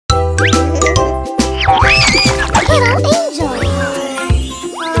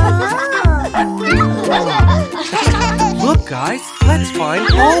Guys, let's find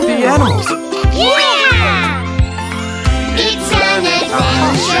all the animals. Yeah! It's an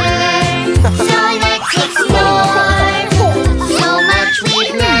adventure, so let's explore. So much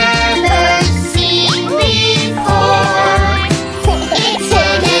we've never seen before. It's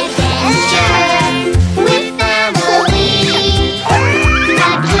an adventure with family.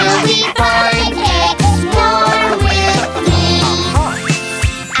 What will we find? Explore with me.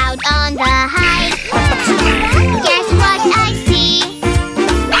 Out on the hike, guess what I see?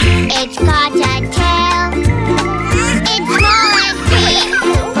 It's got a tail. It's small and green.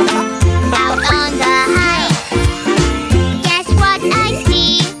 Out on the hike, guess what I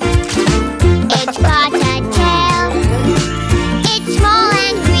see? It's got a tail. It's small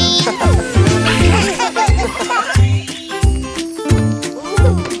and green.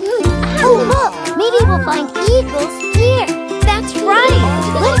 Oh, look! Maybe we'll find eagles here. That's right.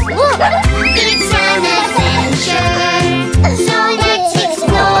 Let's look. It's an adventure, so let's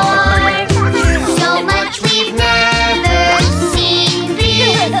explore. So much we've never seen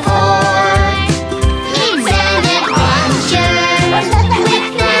before. It's an adventure with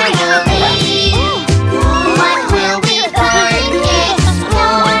family. What will we find?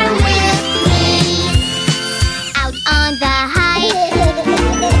 Explore with me. Out on the hike,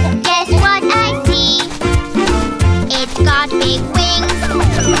 guess what I see? It's got big wings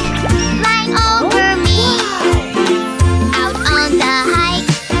flying over me. Out on the hike,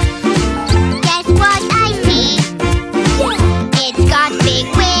 guess what I see? It's got big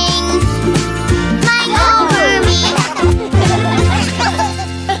wings flying over me.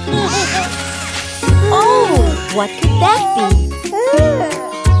 Oh, what could that be?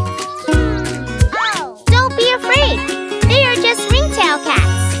 Don't be afraid. They are just ringtail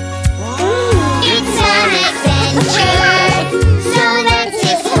cats. It's an adventure, so let's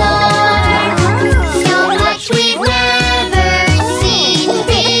explore. So much we've never seen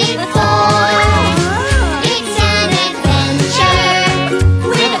before. It's an adventure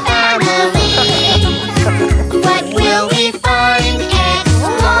with family. What will we find?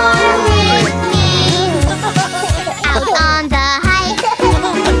 Explore with me. Out on the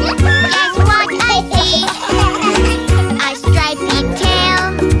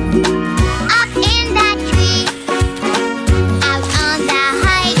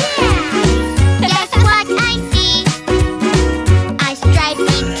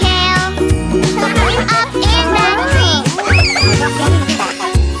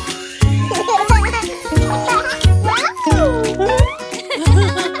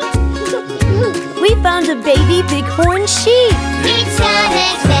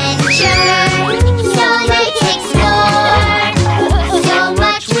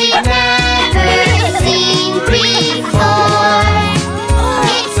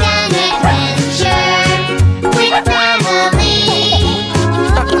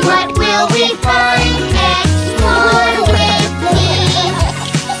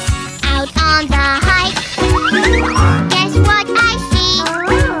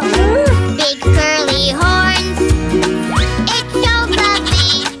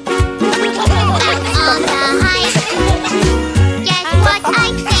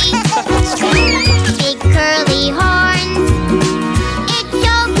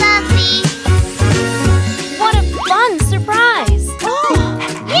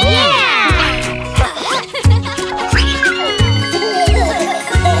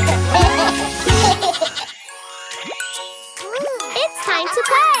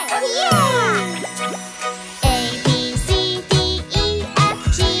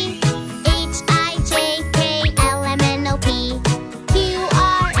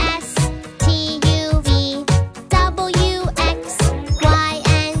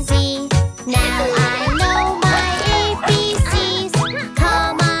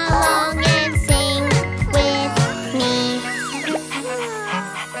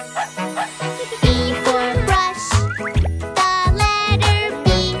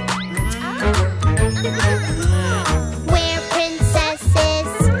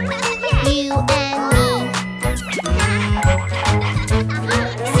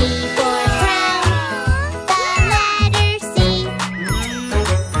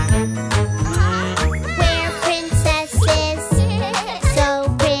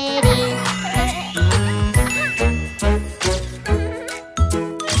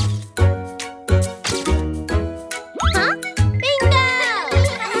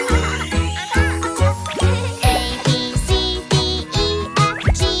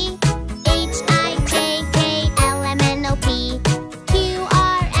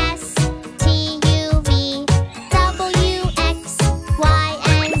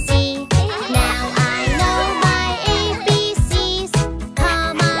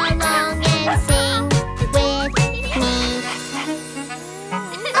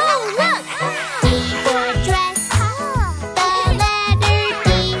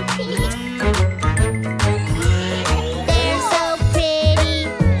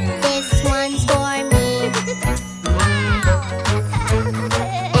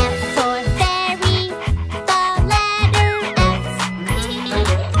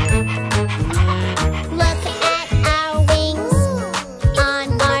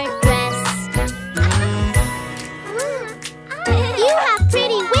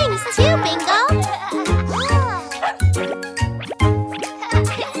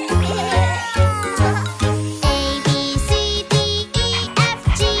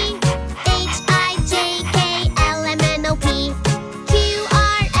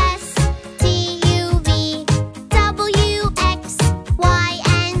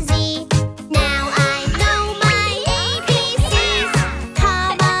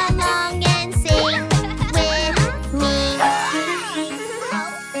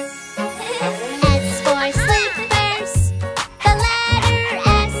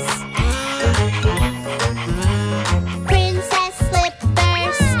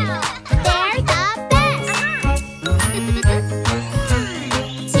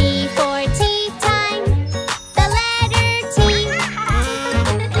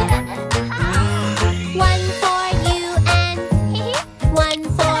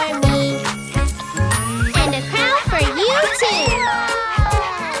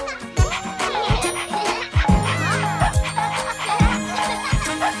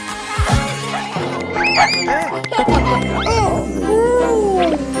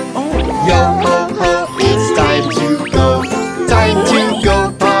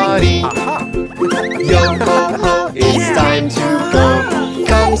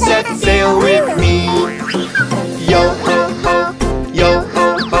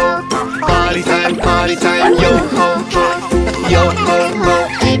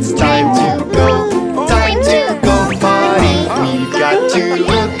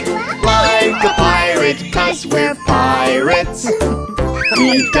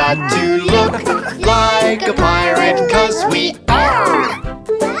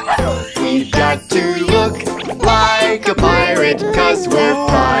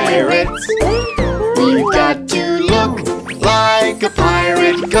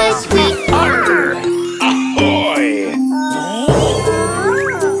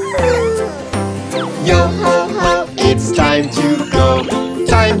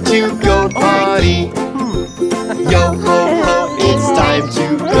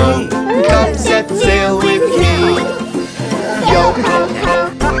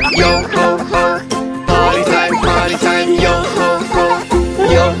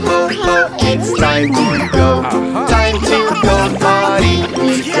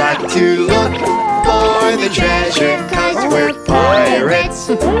pirates.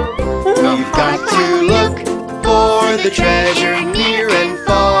 We've got to look for the treasure near and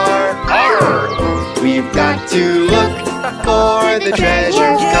far. We've got to look for the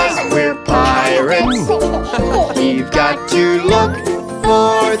treasure 'cause we're pirates. We've got to look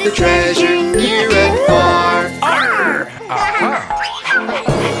for the treasure near and far.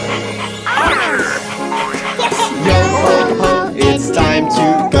 Yo ho ho, it's time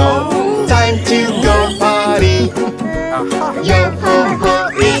to go potty. Yo ho ho,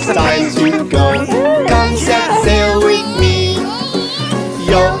 it's time to go. Come set sail with me.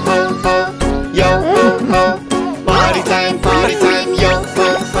 Yo ho ho, potty time, yo ho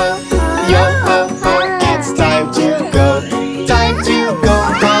ho, it's time to go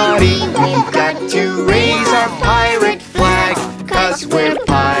potty. We've got to raise our pirate flag 'cause we're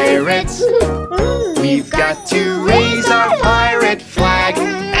pirates. We've got to raise our pirate flag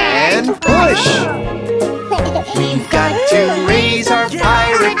and push. We've got to raise our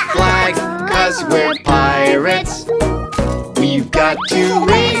pirate flag 'cause we're pirates. We've got to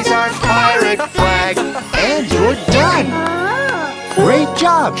raise our pirate flag and you're done! Great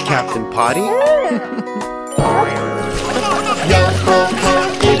job, Captain Potty. Yo ho ho,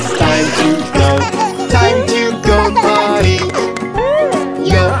 it's time to go potty.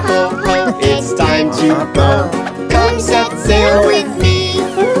 Yo ho ho, it's time to go. Come set sail with me.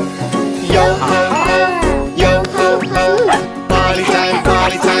 Yo ho ho, potty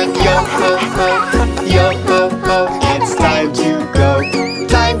time, yo ho ho, it's time to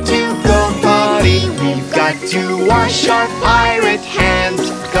go potty. We've got to wash our pirate hands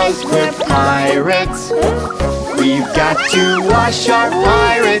 'cause we're pirates. We've got to wash our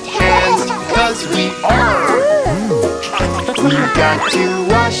pirate hands 'cause we are. We've got to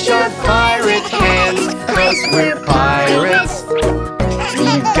wash our pirate hands 'cause we're pirates.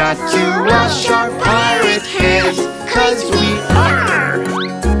 We've got to wash our pirate hands 'cause we are.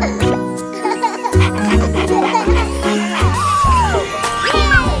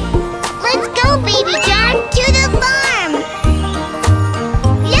 Let's go, Baby John, to the farm.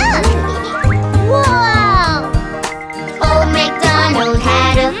 Look! Whoa! Old MacDonald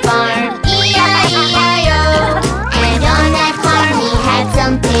had a farm, E-I-E-I-O. And on that farm he had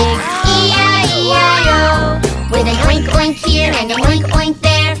some pigs, E-I-E-I-O. With an oink oink here and an oink oink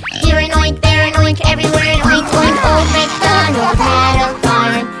there, here an oink, there an oink, everywhere an oink oink. Old MacDonald had a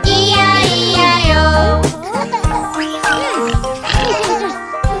farm, E-I-E-I-O.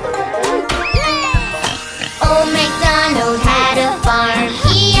 Old MacDonald had a farm,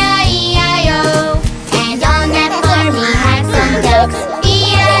 E-I-E-I-O. And on that farm he had some ducks,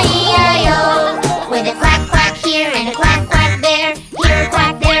 E-I-E-I-O. With a quack quack here and a quack quack there, here a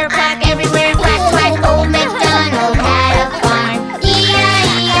quack, there a quack, everywhere quack quack. Old MacDonald had a farm,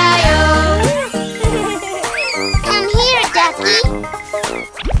 E-I-E-I-O. Come here, ducky.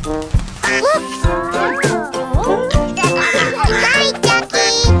 Look. Hi,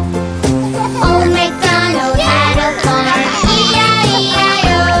 ducky. Old MacDonald had a farm,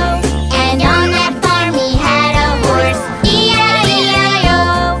 E-I-E-I-O. And on that farm he had a horse, E-I-E-I-O.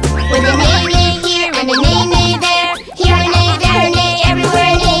 With a neigh-neigh here and a neigh-neigh there, here a neigh, there a neigh,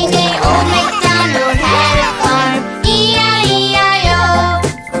 everywhere a neigh-neigh. Old MacDonald had a farm, E-I-E-I-O.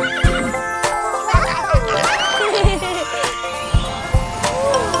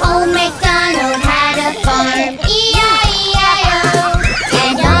 Old MacDonald had a farm, E-I-E-I-O.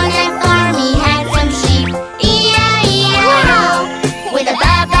 And on that farm he had some sheep, E-I-E-I-O. With a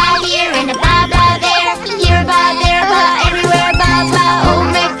ba-ba here and a ba-ba there, here a ba, there a ba, everywhere a ba-ba. Old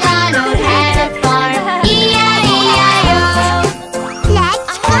MacDonald had a farm, E-I-E-I-O.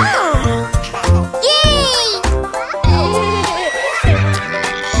 Let's go! Yay!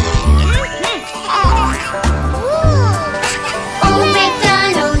 Old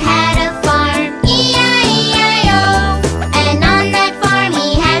MacDonald had a farm,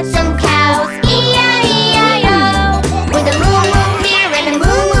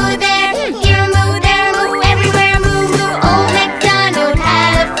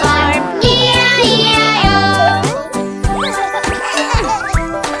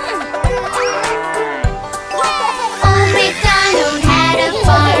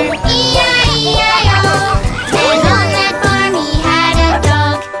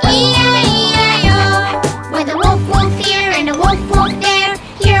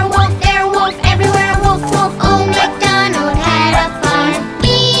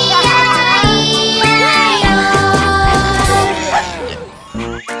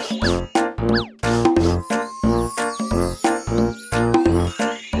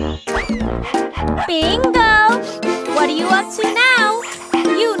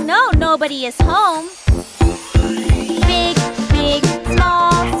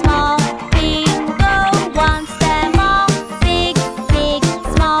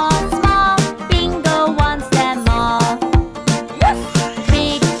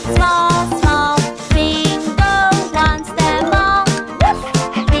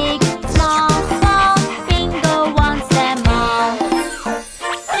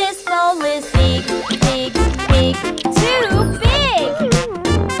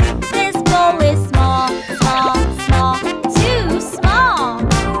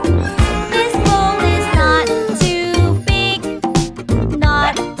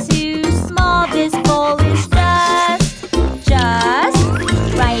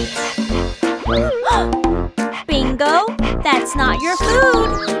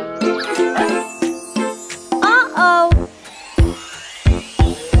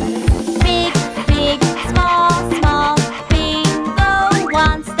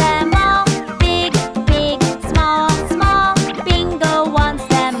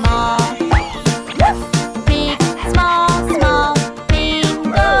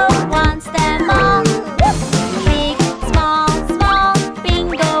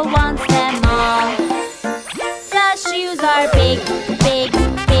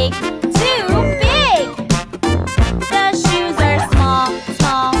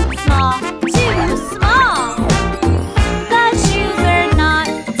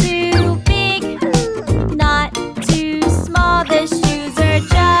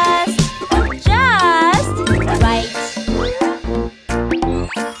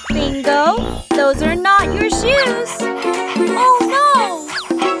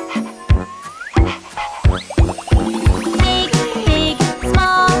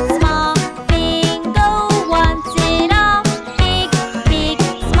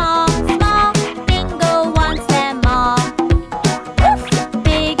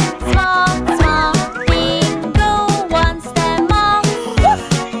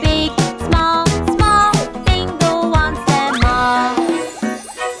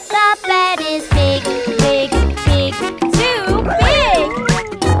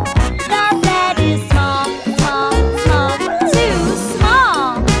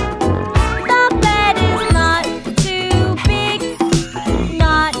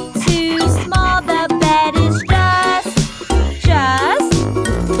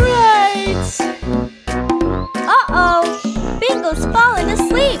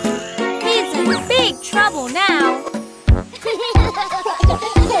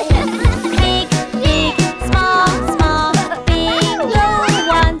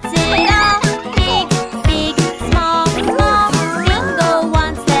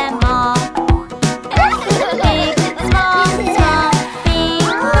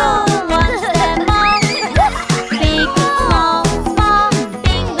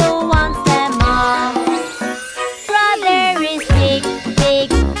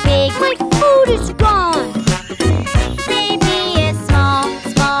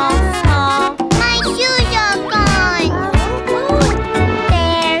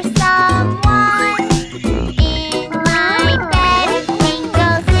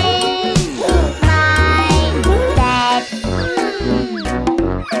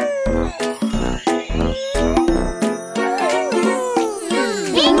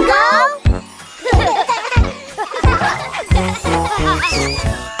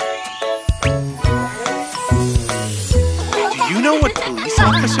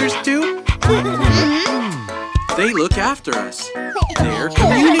 officers do? They look after us. They're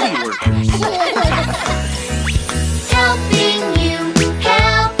community workers. Helping you,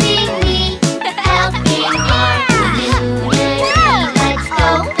 helping me, helping our community. Let's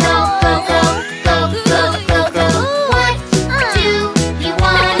go, go, go, go, go, go, go, go. What do you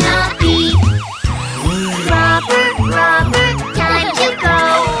wanna be? Robert, Robert, time to go.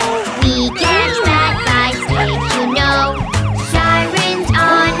 We catch bad guys, did you know? Sirens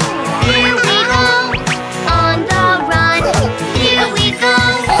on, here we go. On the run, here we go.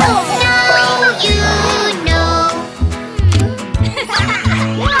 Now you know.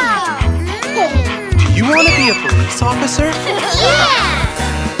 You want to be a police officer? Yeah!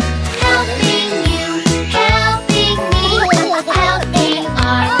 Helping you, helping me, helping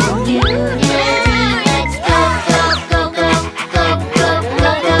our community. Let's go, go, go, go, go, go,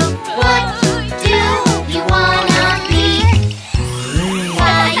 go, go. What do you wanna be?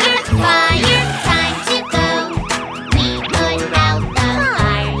 Fire, fire, time to go. We put out the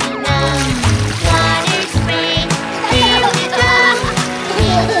fire, you know. Water spray, here we go.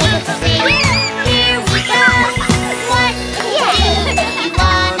 Music sing, here we go. What do you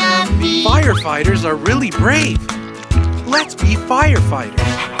wanna be? Firefighters are really brave. Let's be firefighters.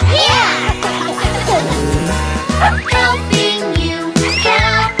 Yeah! Helping you,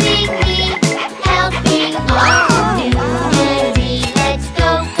 helping me, helping our community. Let's go,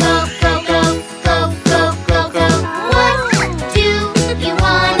 go, go, go, go, go, go, go. What do you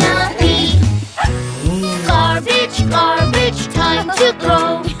wanna be? Garbage, garbage, time to go.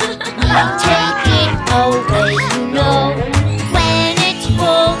 Take it away, you know. When it's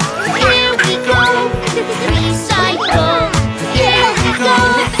full, here we go. Recycle, here we go.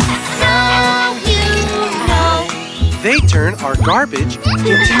 Now you know. They turn our garbage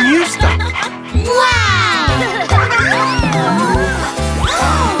into new stuff. Wow!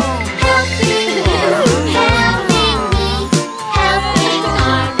 Helping you, helping me, helping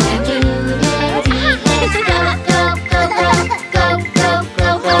our community. Let's go, go, go, go, go, go, go,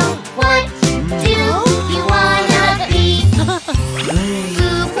 go. What do you wanna be? Boo,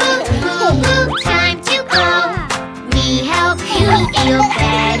 boo, boo, boo, time to go. We help you feel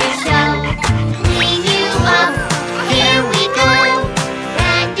better, so clean you up. Here we go.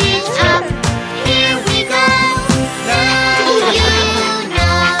 Bandage up. Here we go. Now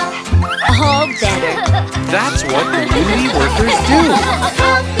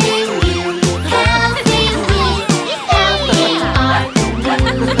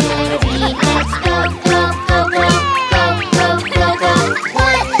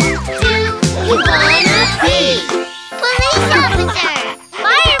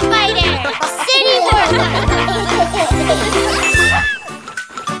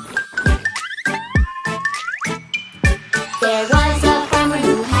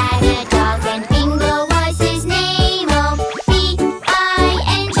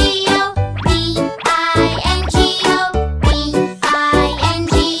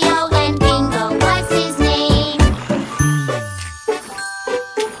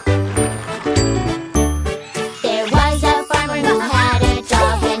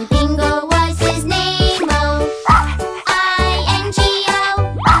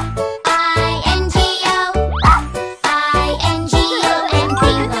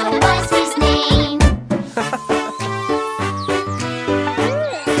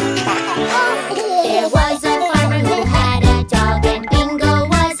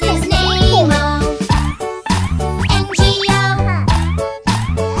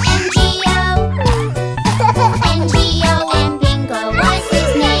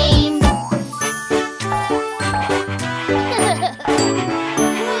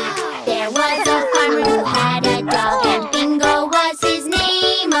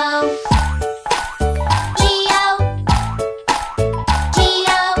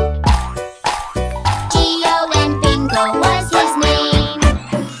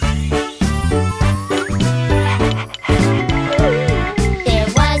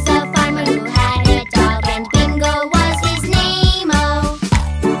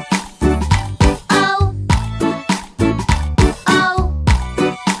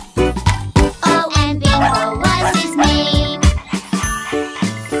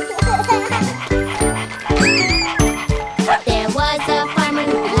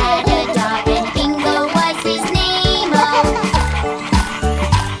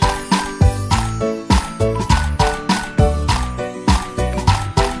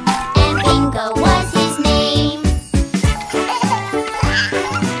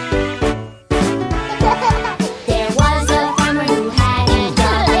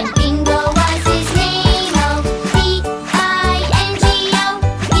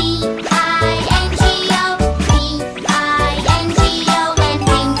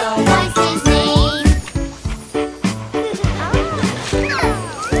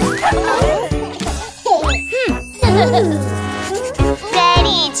Ready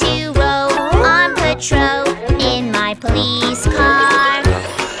to roll on patrol in my police car.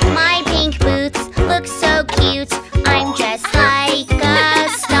 My pink boots look so cute, I'm dressed like a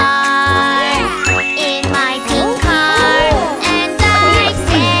star. In my pink car, and I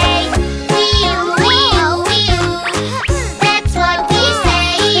say, wee-oo, wee-oo, wee-oo. That's what we say.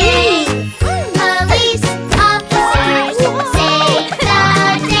 Police officers save the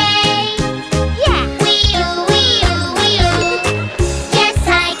day. Yeah. Wee-oo, wee-oo, wee-oo. Yes, I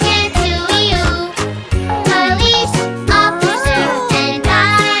can do wee-oo. Police officer, and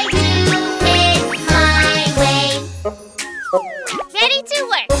I do it my way. Ready to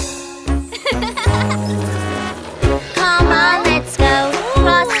work. Come on, let's go.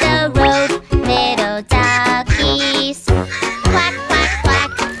 Cross the road, little duckies. Quack, quack,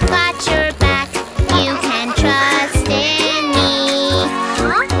 quack, watch your back. You can trust in me.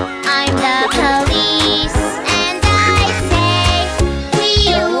 I'm the police, and I say,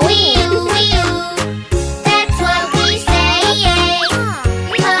 wee-oo, wee-oo, wee-oo. That's what we say.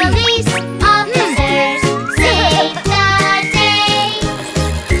 Police officers save the day.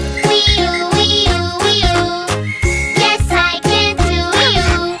 Wee-oo, wee-oo, wee-oo. Yes, I can do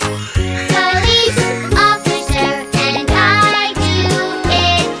wee-oo. Police officer, and I do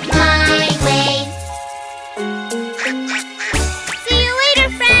it my way. See you later,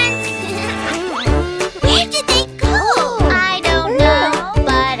 friends. Where did they go? I don't know,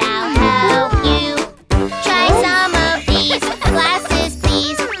 but I'll help you. Try some of these glasses,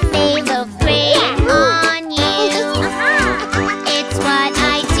 please. They look great on you. It's what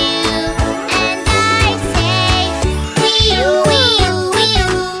I do, and I say, wee-oo, wee-oo,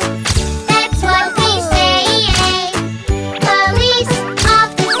 wee-oo. That's what we say. Police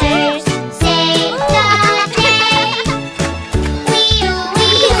officers save the day. Wee-oo,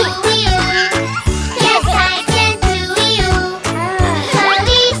 wee-oo, wee-oo. Yes, I can do wee-oo.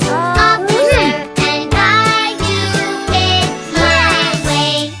 Police officer, and I do it my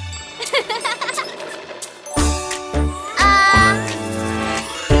way.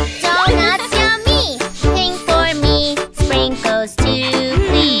 Donuts yummy. Pink for me. Sprinkles too,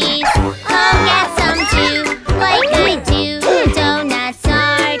 please. Come get some too, like I do. Donuts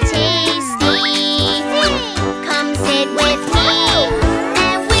are tasty. Come sit with me,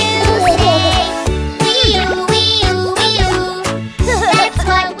 and we'll say, wee-oo, wee-oo, wee-oo. That's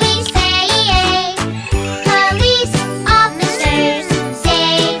what we say. Police officers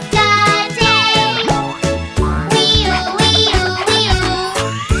save the day. Wee-oo, wee-oo, wee-oo.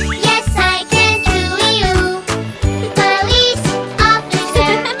 Yes, I can do wee-oo. Police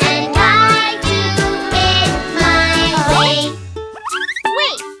officer, and I do it my way.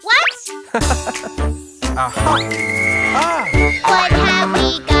 Wait, what? Aha! Ah! What have we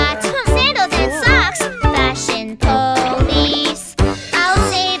got? Sandals and socks. Fashion police. I'll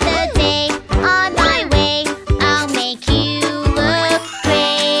save the day on my way. I'll make you look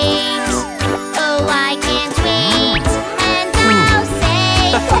great. Oh, I can't wait. And I'll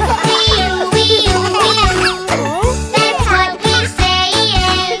say, wee-oo, wee-oo, wee-oo. That's what we say.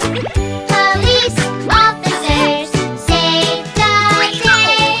 Police officers save the day.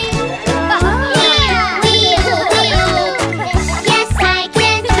 Wee-oo, wee-oo, wee-oo. Yes, I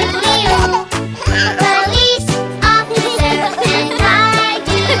can do wee-oo. Police officer, and I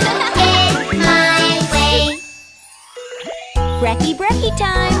do it my way. Brekkie brekkie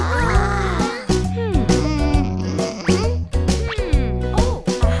time.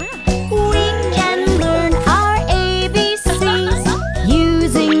 We can learn our ABCs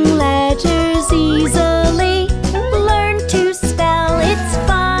using letters easily. Learn to spell, it's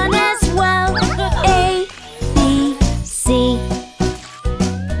fun as well. A, B, C.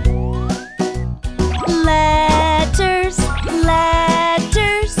 Letters,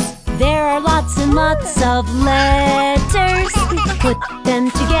 letters. There are lots and lots of letters. Put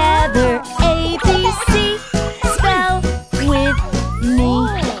them together. A, B, C. Spell with me.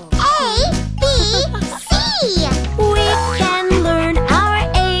 A, B, C. We can learn our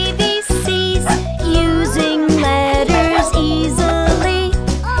ABCs using letters easily.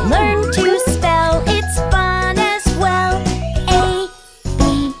 Learn to spell, it's fun as well. A, B,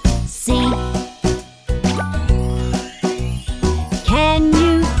 C. Can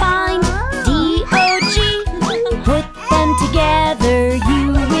you find D-O-G? Put them together, you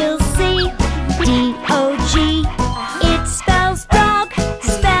will see. D-O-G. It spells dog.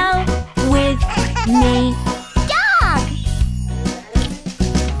 Spell with me. Dog.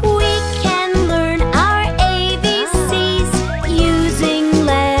 We can learn our ABCs using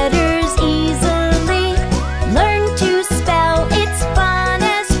letters easily. Learn to spell, it's fun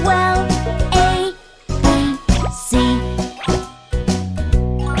as well. A, B, C.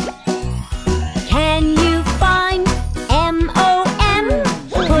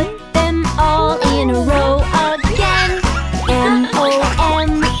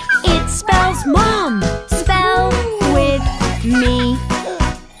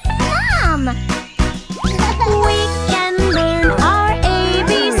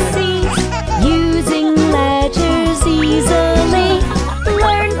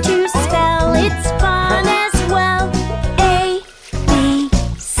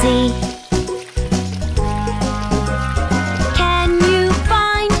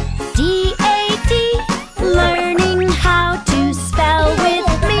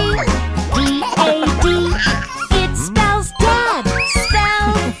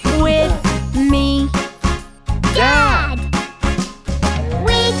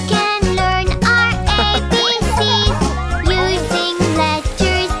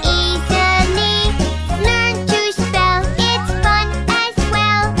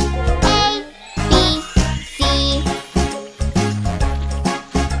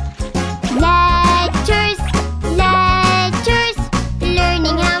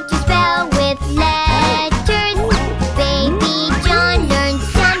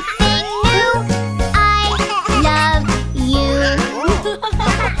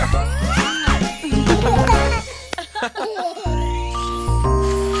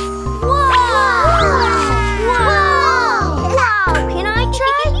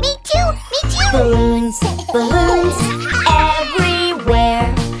 Balloons, balloons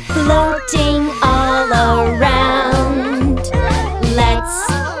everywhere, floating all around. Let's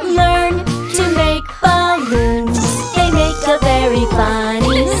learn to make balloons. They make a very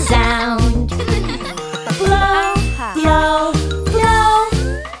funny sound. Blow, blow, blow.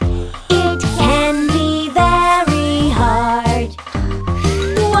 It can be very hard.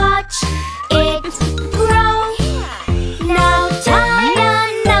 Watch it grow. Now tie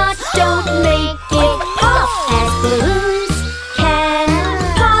a knot, don't make it pop, as balloons can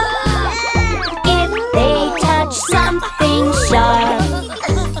pop if they touch something sharp.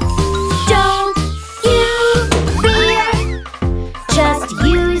 Don't you fear, just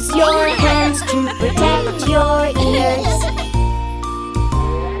use your hands to protect your ears.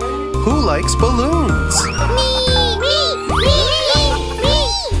 Who likes balloons?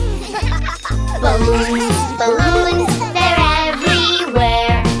 Balloons, balloons, they're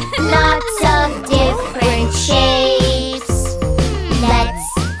everywhere. Lots of different shapes. Let's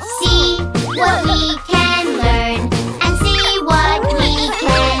see what we can learn and see what we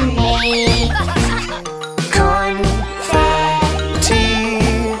can make. Confetti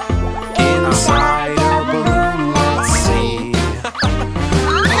inside a balloon, let's see.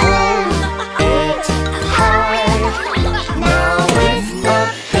 Hold it high. Now with a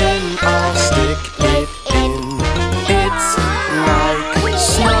pin I'll stick it in. It's like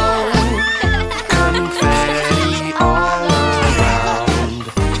snow, confetti all around.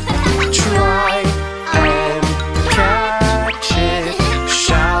 Try and catch it.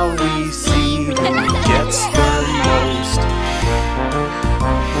 Shall we see who gets the most?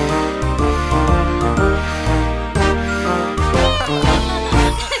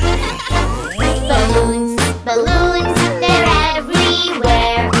 Balloons, balloons, they're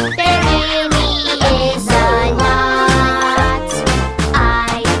everywhere. There really is a lot. I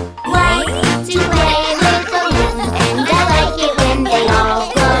like to play with balloons, and I like it when they all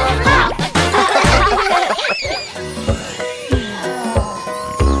go pop.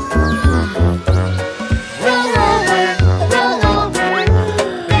 Roll over,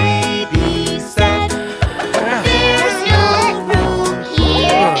 baby said. There's no room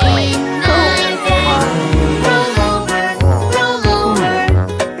here in my bed. Roll over,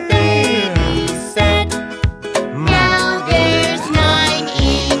 baby said. Now there's 9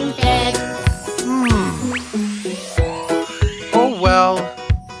 in bed. Oh well.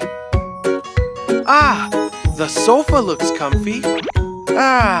 Ah, the sofa looks comfy.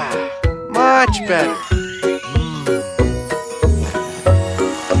 Ah, much better.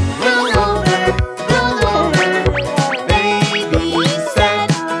 Roll over, baby said.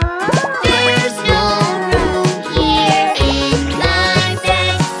 There's no room here in my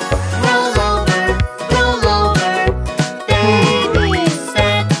bed. Roll over, baby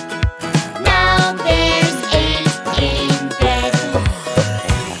said. Now there's 8 in bed.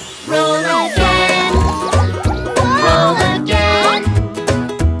 Roll again, roll again,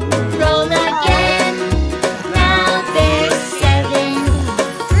 roll again. Now there's 7.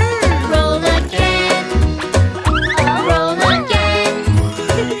 Roll again, roll again,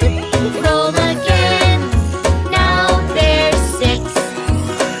 roll again. Now there's 6.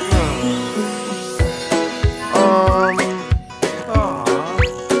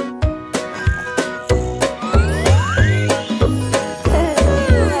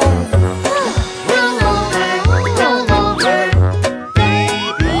 Roll over,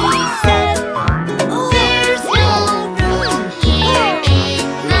 baby said. There's no room here in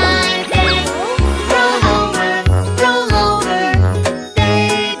my bed. Roll over,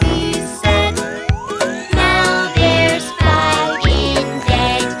 baby said. Now there's 5 in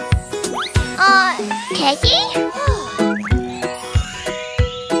bed. Peggy?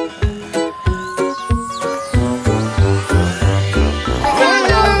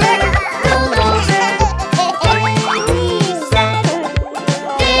 Roll over, baby said.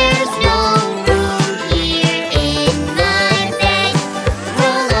 There's no room here in my bed.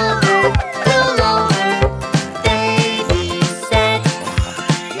 Roll over, baby said.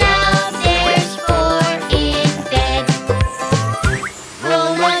 Now there's 4 in bed.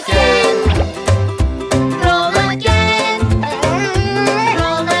 Roll again, roll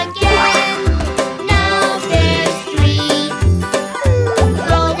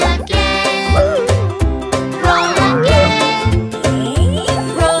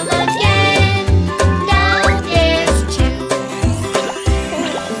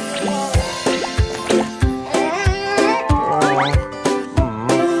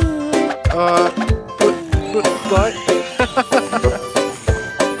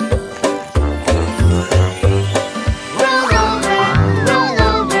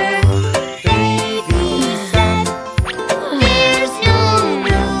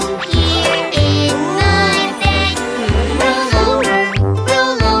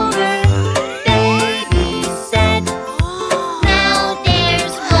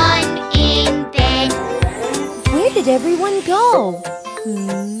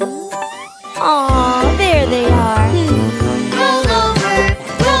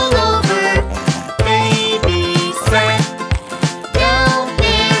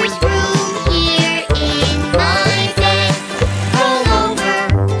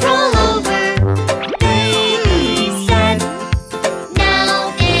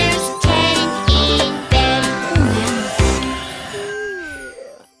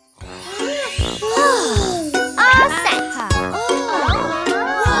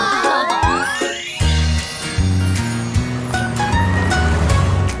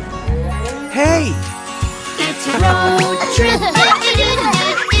Hey! It's a road trip.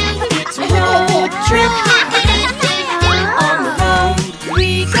 It's a road trip. On the road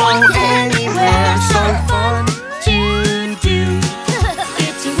we go anywhere. So fun to do.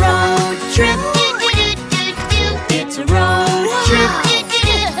 It's a road trip. It's a road trip.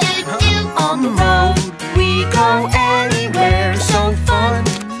 On the road we go anywhere. So fun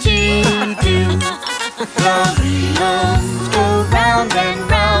to do. The wheels go round and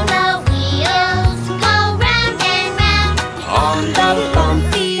round. The wheels go round and round On the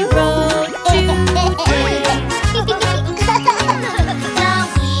bumpy road today. The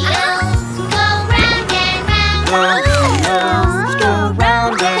wheels go round and round The wheels go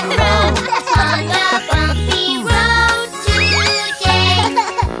round and round. on the bumpy road today.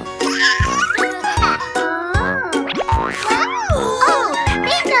 Oh,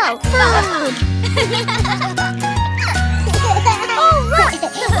 bingo! Food! Oh, look!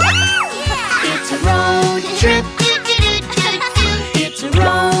 It's a road trip. It's a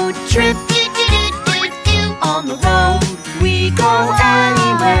road trip. On the road we go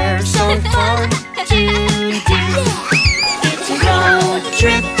anywhere. So fun to do. It's a road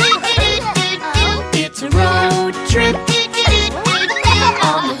trip. It's a road trip.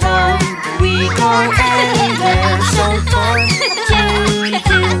 On the road we go anywhere. So fun to do.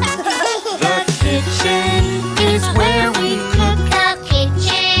 The kitchen is where we cook. The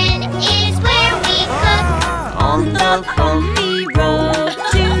kitchen is where we cook. On the bumpy road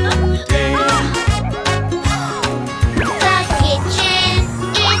today. The kitchen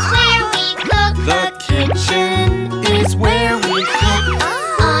is where we cook. The kitchen is where we cook.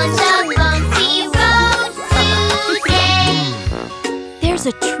 On the bumpy road today. There's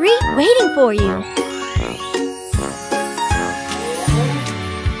a treat waiting for you.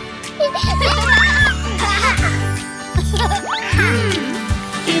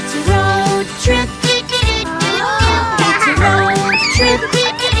 It's a road trip. It's a road trip.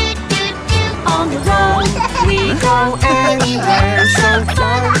 On the road we go anywhere. So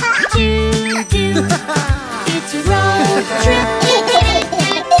fun to do. It's a road trip.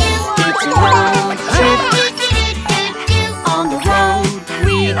 It's a road trip. On the road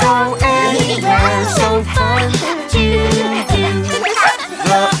we go anywhere. So fun to do.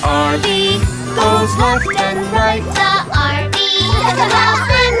 The RV goes left and right. The RV goes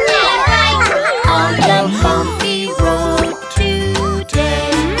left and right. On the bumpy road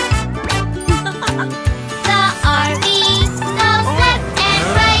today. The RV goes left and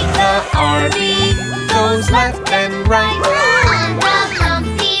right. The RV goes left and right. On the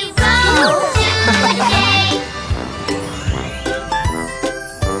bumpy road today.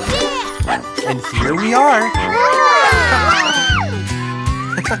 And here we are.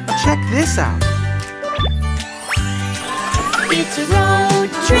 Check this out. It's a road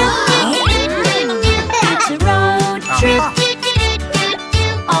trip. It's a road trip.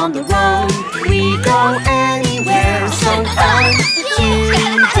 On the road we go anywhere. So fun to do.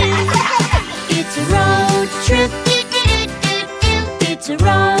 It's a road trip. It's a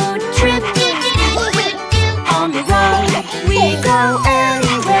road trip. On the road we go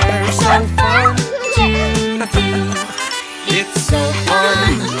anywhere. So fun to do. It's so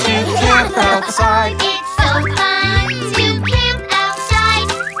fun to camp outside It's so fun to camp outside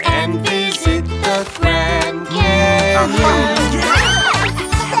and visit the Grand Canyon.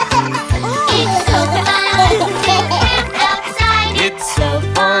 It's so fun to camp outside It's so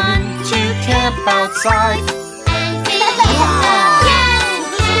fun to camp outside. and visit the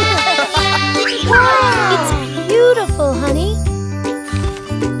canyon. It's beautiful, honey.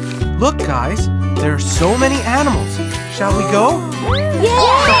 Look, guys, there are so many animals. Shall we go?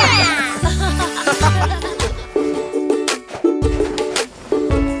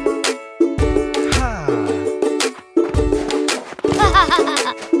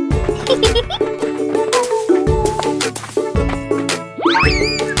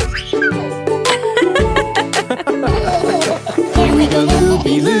 Here we go,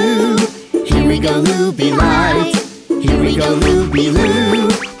 Looby-Loo. Here we go, Looby-Light. Here we go, Looby-Loo.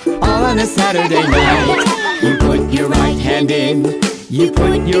 All on a Saturday night. You put your right hand in. You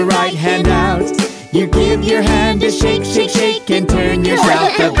put your right hand out. You give your hand a shake, shake, shake, and turn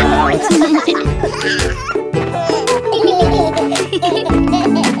yourself about.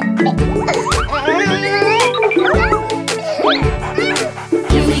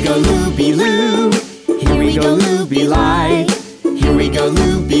 Here we go, Looby-Loo. Here we go, Looby-Light. Here we go,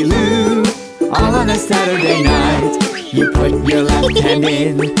 Looby-Loo. All on a Saturday night. You put your left hand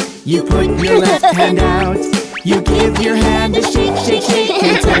in. You put your left hand out. You give your hand a shake, shake, shake,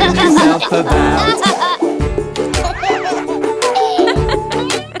 and turn yourself about.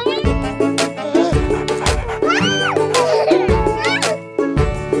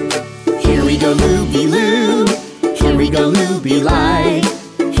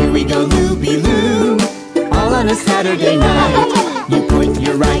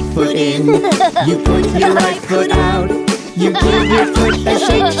 right foot in. You put your right foot out. You give your foot a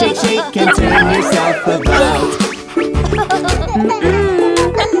shake, shake, shake, and turn yourself about.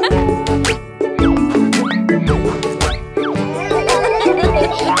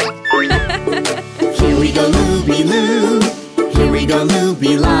 Here we go, looby-loo. Here we go,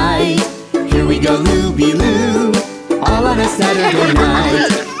 looby-light. Here we go, looby-loo. All on a Saturday night.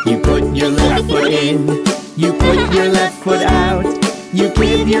 You put your left foot in. You put your left foot out. You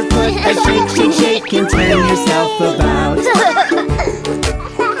give your foot a shake, shake, shake, and turn yourself about.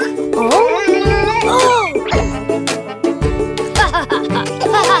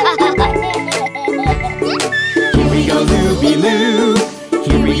 Here we go, looby-loo.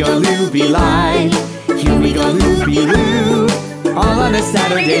 Here we go, looby-light. Here we go, looby-loo. All on a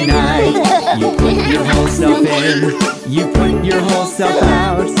Saturday night. You put your whole self in. You put your whole self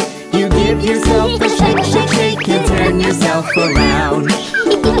out. You give yourself a shake, shake, shake, and turn yourself around.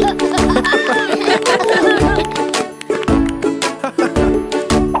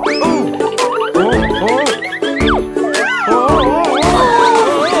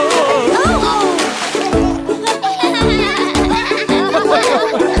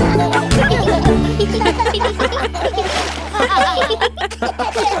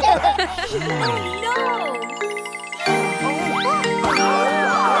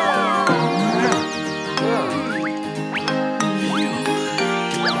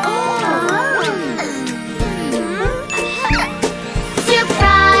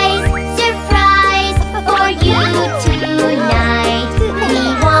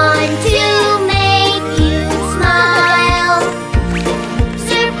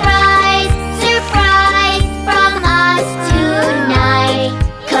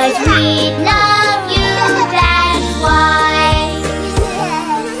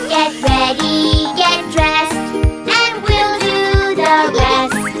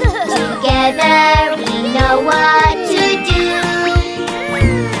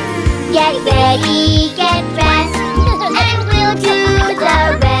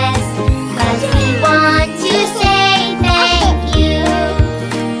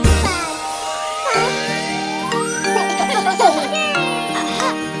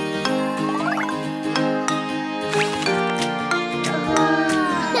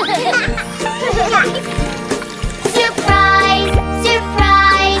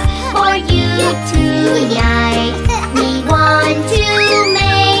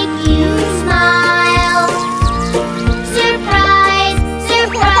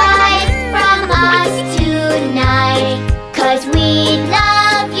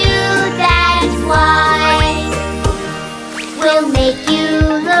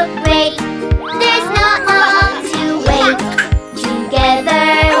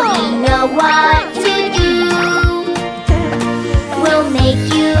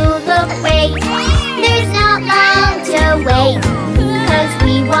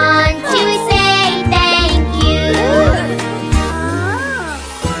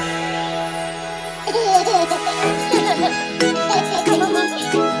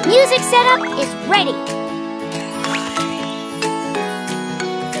 Music setup is ready.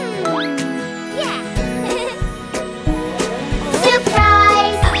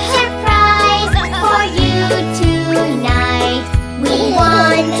 Surprise, surprise for you tonight. We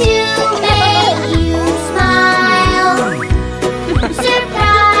want to make you smile.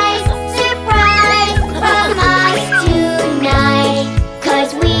 Surprise, surprise from us tonight.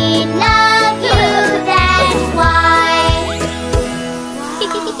 'Cause we love you, that's why.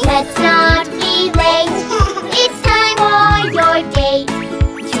 Let's not be late. It's time for your date.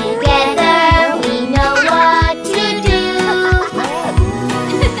 Together we know what to do.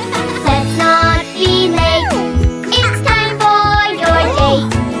 Let's not be late. It's time for your date.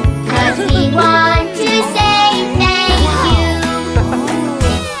 'Cause we want to say thank you.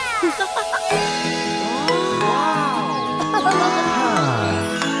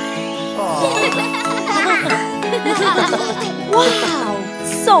 Wow,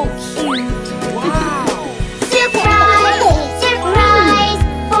 so cute. Surprise, surprise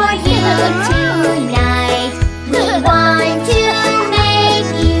for you tonight. We want to make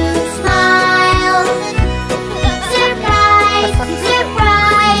you smile. Surprise,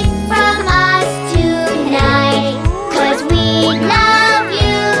 surprise from us tonight. 'Cause we love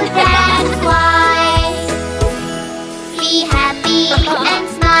you, that's why. Be happy and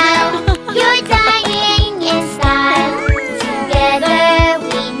smile. You're dying in style. Together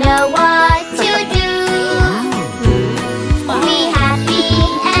we know what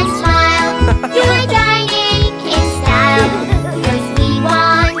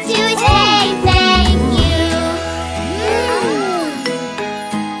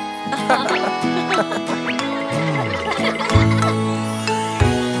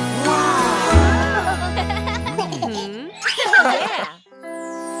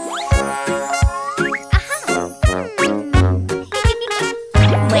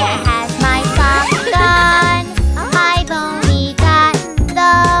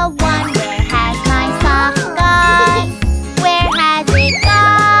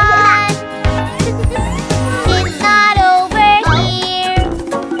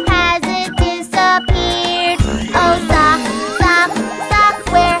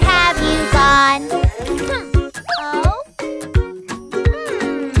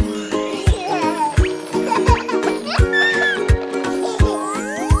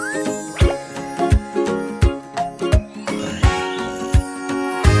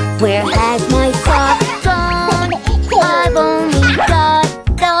Where has my sock gone? I've only got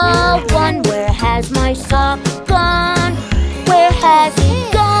the one. Where has my sock gone? Where has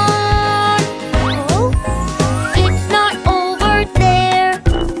it gone? It's not over there.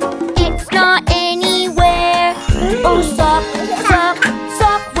 It's not anywhere. Oh, sock, sock,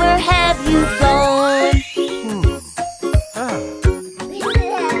 sock, where have you gone?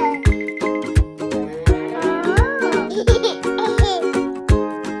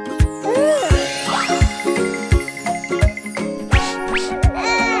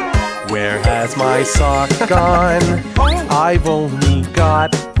 Where has my sock gone? I've only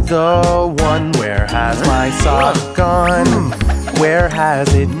got the one. Where has my sock gone? Where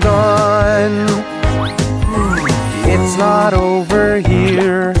has it gone? It's not over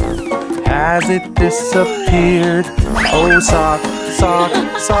here. Has it disappeared? Oh, sock, sock,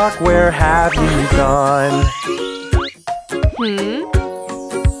 sock, where have you gone?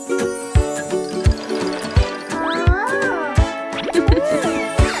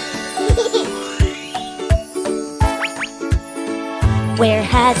 Where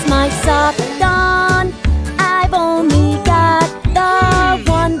has my sock gone? I've only got the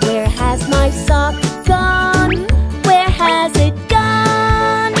one. Where has my sock gone? Where has it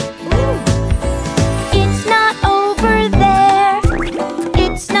gone? It's not over there.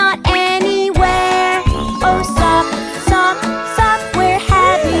 It's not anywhere. Oh, sock, sock, sock, where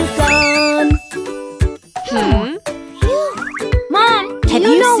have you gone? Mom, have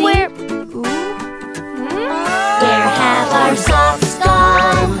you know where? Where have our socks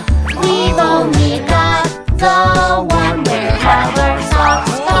gone? We've only got the one. Where have our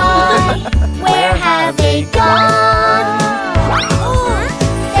socks gone? Where have they gone?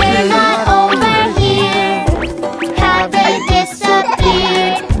 They're not over here. Have they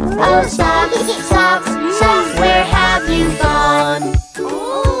disappeared? Oh, socks, socks, socks, where have you gone?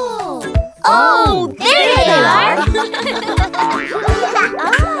 Oh, there they are!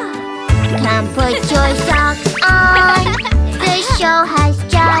 Come put your socks on. The show has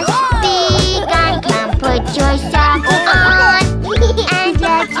just begun. Come put your socks on and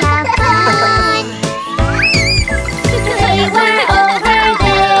let's have fun. They were over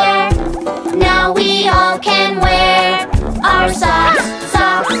there. Now we all can wear our socks,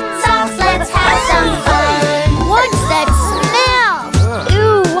 socks, socks. Let's have some fun. What's that smell?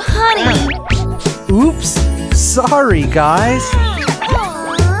 Ew, honey. Oops, sorry guys.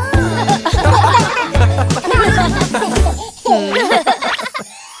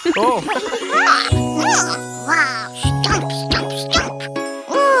 Oh. Stomp, stomp, stomp.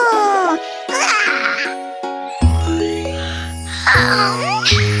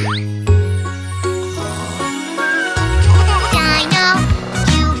 Dino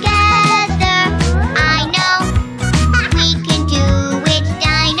together, I know we can do it.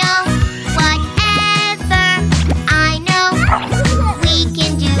 Dino, whatever, I know we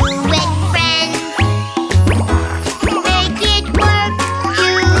can do it. Friends, make it work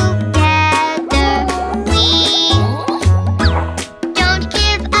together.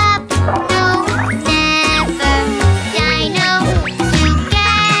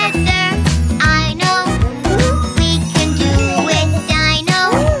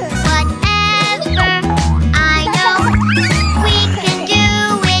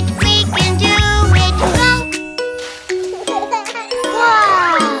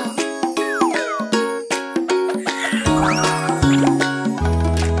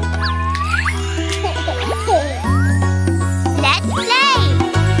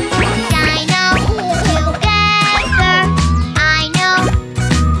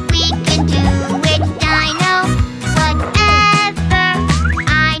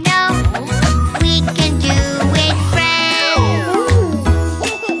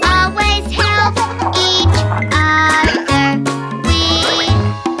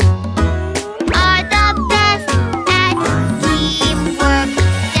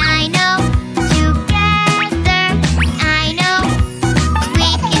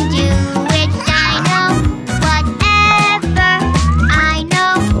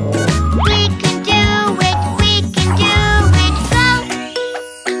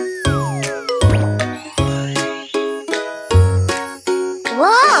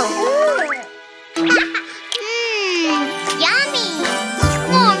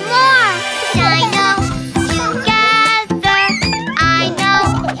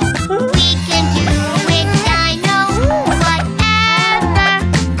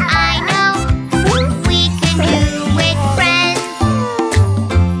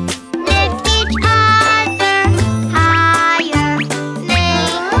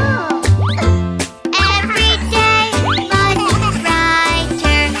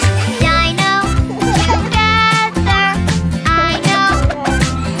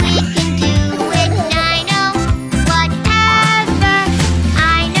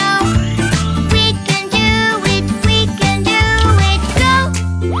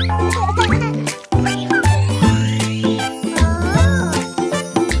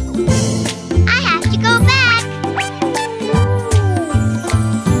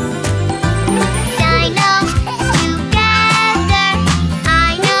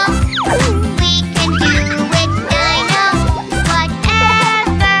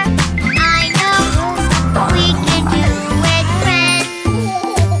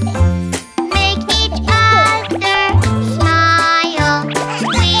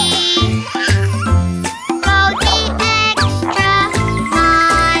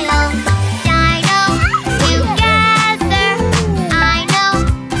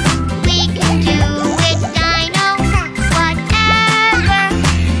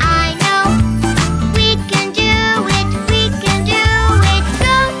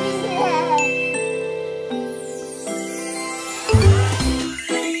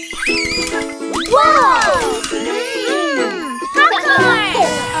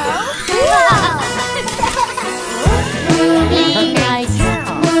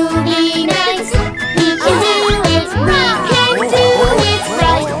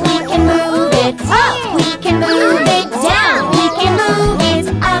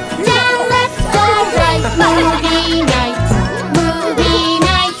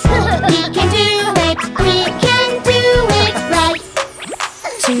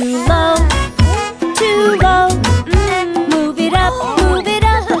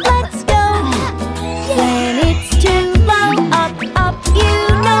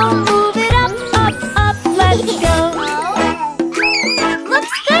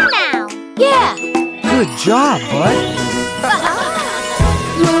 Good job, bud.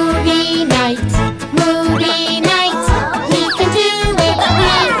 Movie night, movie night. We can do it,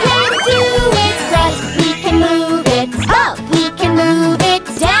 we can do it right. We can move it up, we can move it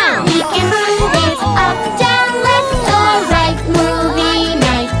down. We can move it up, down, left or right. Movie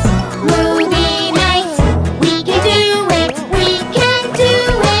night, movie night. We can do it, we can do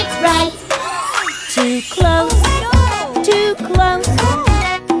it right. Too close, too close.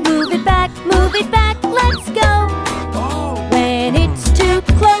 Move it back, let's go. When it's too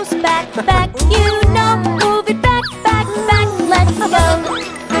close, back, you know. Move it back, let's go.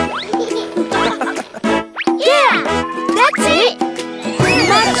 Yeah, that's it.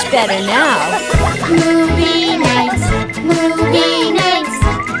 Much better now. Movie night, movie night.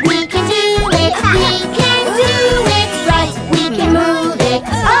 We can do it, we can do it right. We can move it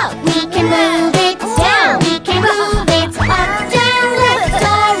up, we can move it down. We can move it up, down, left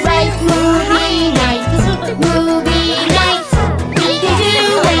or right. Movie night, movie night. We can do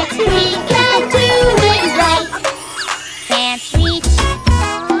it, we can do it right. Can't reach,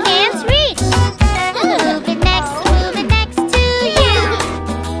 can't reach. Move it next to you.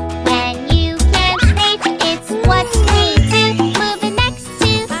 When you can't reach, it's what we do. Move it next to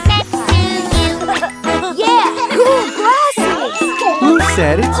you. Yeah, cool glasses. Who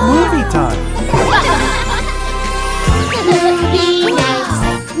said it's movie time? Movie night,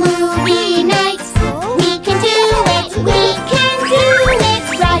 movie night. We can do it, we can do it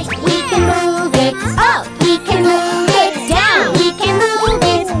right. We can move it up, we can move it down. We can move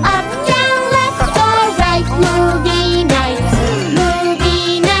it up, down, left or right. Movie night,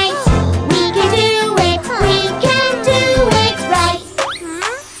 movie night. We can do it, we can do it right.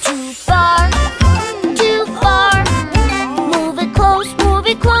 Too far, too far. Move it close,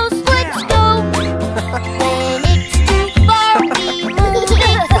 let's go. When it's too far, we move it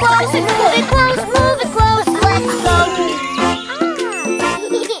close, let's go.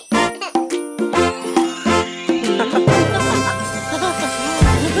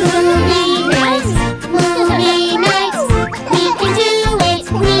 Movie night, movie night. We can do it,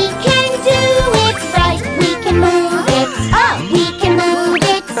 we can do it right. We can move it up, we can move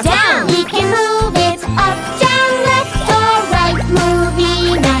it down. We can move it up, down, left or right. Movie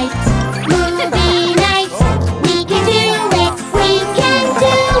night, movie night. We can do it, we can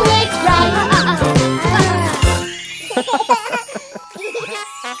do it right.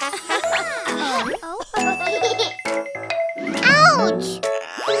 Ouch!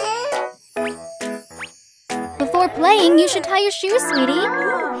 Before playing, you should tie your shoes, sweetie.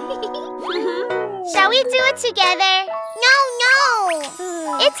 Shall we do it together? No!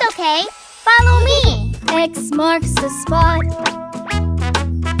 It's okay. Follow me. X marks the spot.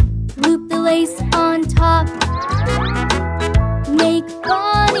 Loop the lace on top. Make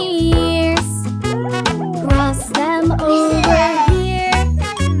bunny ears. Cross them over here.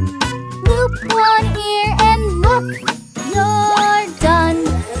 Loop one ear and look, you're done.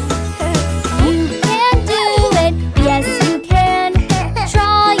 You can do it, yes you can.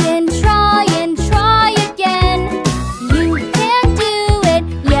 Try and try and try again. You can do it,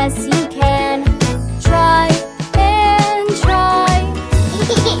 yes you can. Try and try.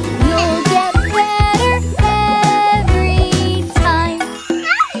 You'll get better every time.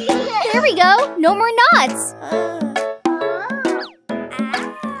 There we go, no more knots.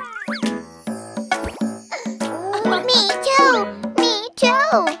 Me too.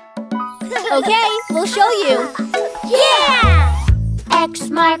 Okay, we'll show you. Yeah! X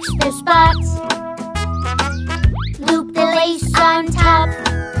marks the spots. Loop the lace on top.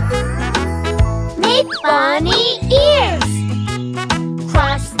 Make bunny ears.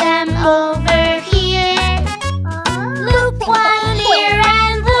 Cross them over here. Loop one ear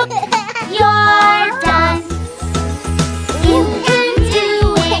and look, you're done. You can do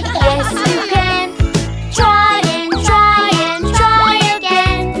it, yes you can. Try and try and try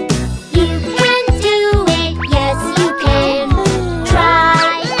again. You can do it, yes you can.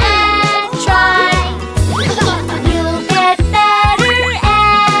 Try and try. You'll get better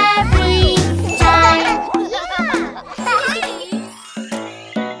every time.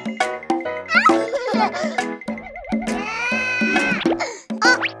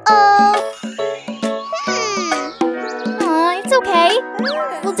 Uh-oh. Aw, it's okay.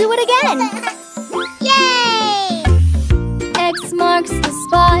 We'll do it again. Yay! X marks the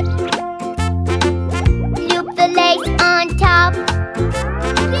spot. Loop the lace on top.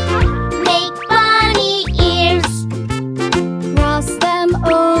 Make bunny ears. Cross them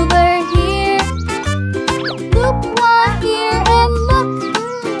over here. Loop one here and look,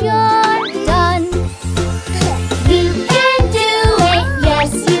 you're done. You can do it,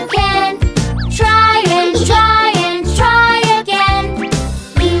 yes you can. Try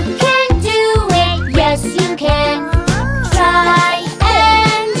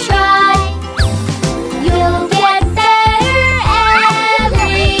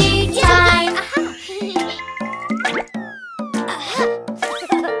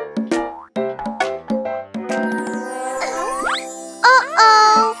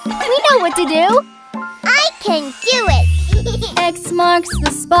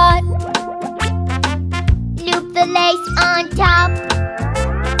butt. Loop the lace on top.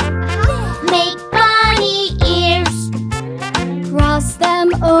 Make bunny ears. Cross them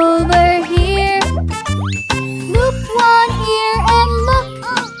over here. Loop one ear and look,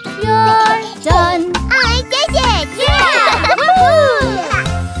 you're done. I did it! Yeah! Woohoo!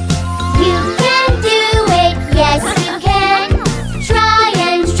 You can do it, yes you can. Try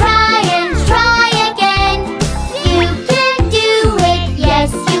and try and try again. You can do it,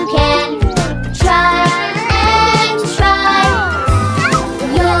 yes you can. Try and try.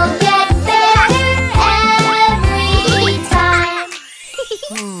 You'll get better every time.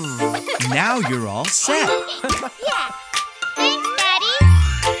 Now you're all set. Yeah! Thanks, Daddy!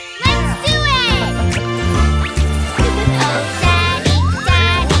 Let's do it! Oh, Daddy,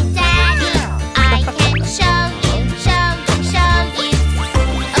 Daddy, Daddy, I can show you, show you, show you.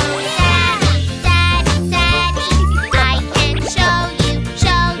 Oh, Daddy, Daddy, Daddy, I can show you,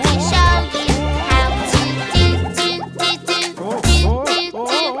 show you, show you how to do the things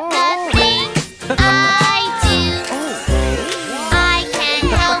I do. I can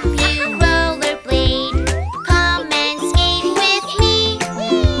help you rollerblade. Come and skate with me.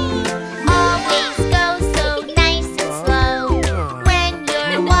 Always go so nice and slow when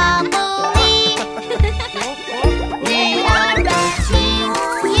you're wobbly. We are a team,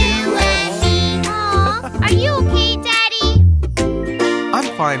 you and me. Aw, are you okay, Daddy? I'm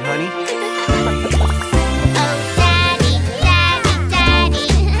fine, honey. Oh, Daddy, Daddy, Daddy,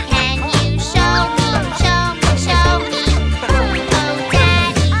 can you show me, show me, show me? Oh,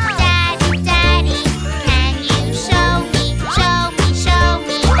 Daddy, Daddy, Daddy, can you show me, show me, show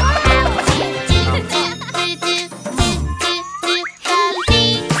me how to do the things you do?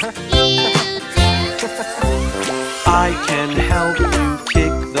 I can help you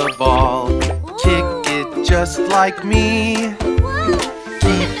kick the ball. Kick it just like me.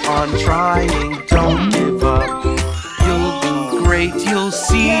 Keep on trying, don't give up. You'll do great, you'll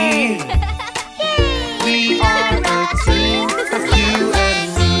see. We are a team, you and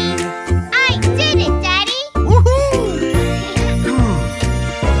me. I did it, Daddy! Woohoo!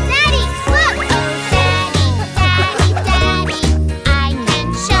 Daddy, look! Oh, Daddy, Daddy, Daddy, I can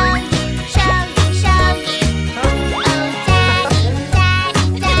show you, show you, show you. Oh, Daddy, Daddy,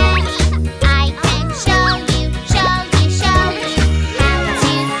 Daddy, I can show you, show you, show you how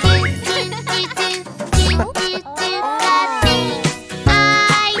to do the things I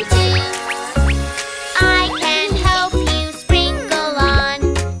do. I can help you sprinkle on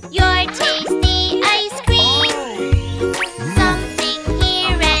your tasty ice cream. Something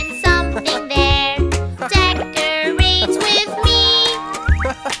here and something there. Decorate with me.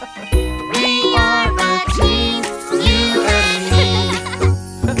 We are a team, you and me.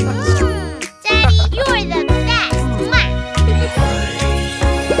 Daddy, you're the best. Mwah.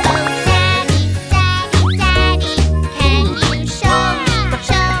 Oh, Daddy, Daddy, Daddy, can you show me,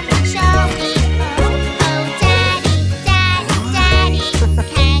 show me, show me? Oh, Daddy, Daddy, Daddy,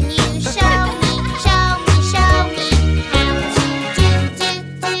 can you show me, show me, show me how to do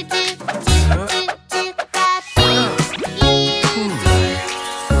the things you do?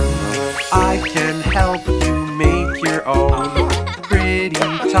 I can help you make your own pretty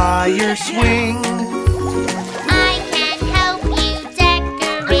tire swing. I can help you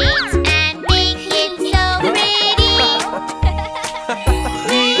decorate and make it so pretty.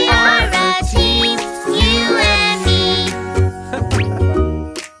 We are a team, you and me.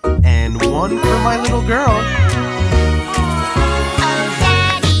 And one for my little girl. Oh,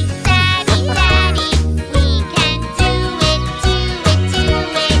 Daddy, Daddy, Daddy, we can do it, do it, do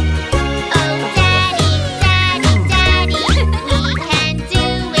it. Oh, Daddy, Daddy, Daddy, we can do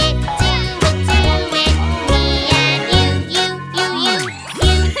it, do it, do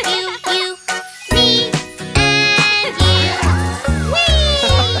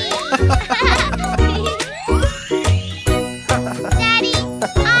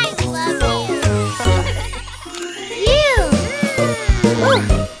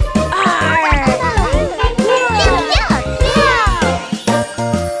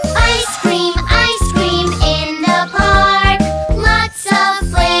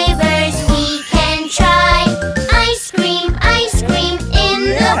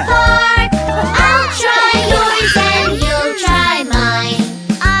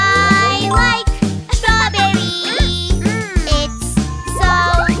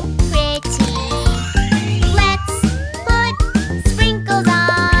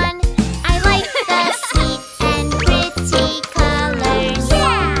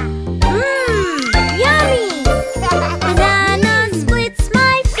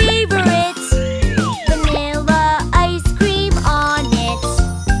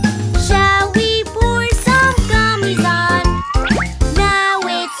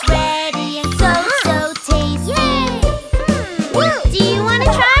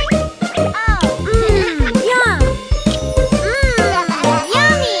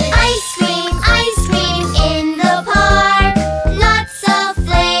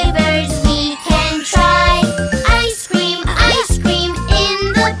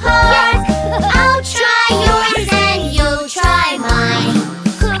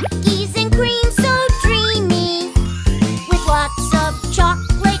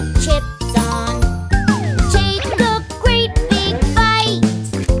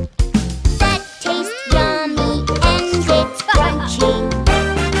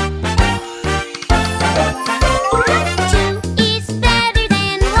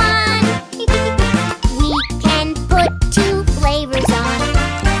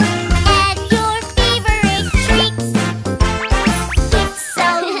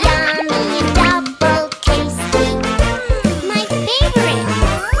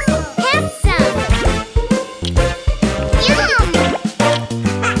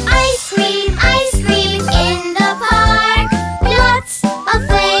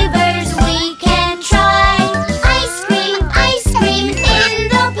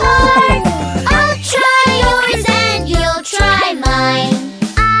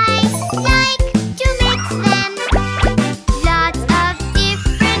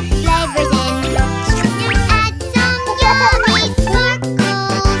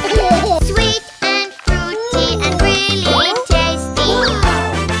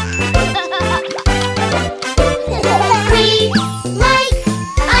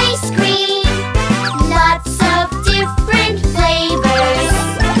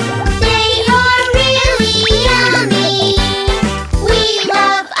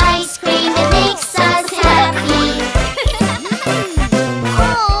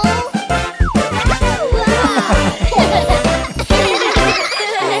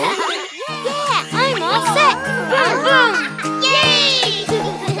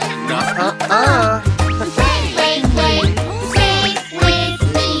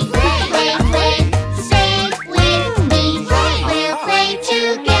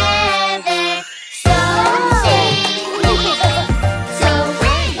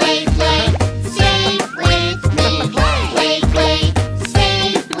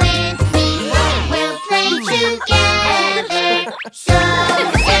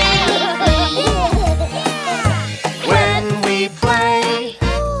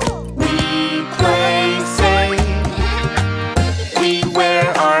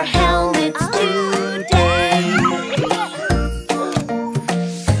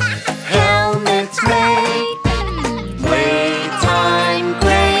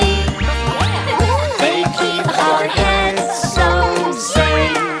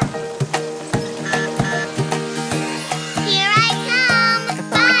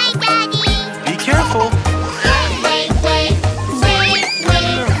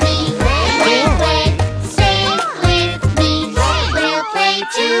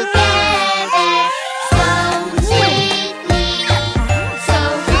together so safely. So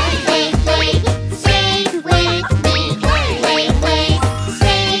play, play, safe with me. Play, play,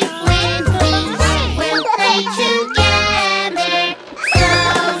 safe with me. We'll play together so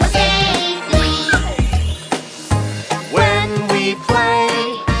safely. When we play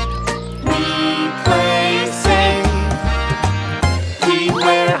safe. We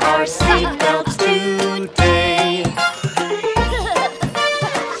wear our seatbelts today.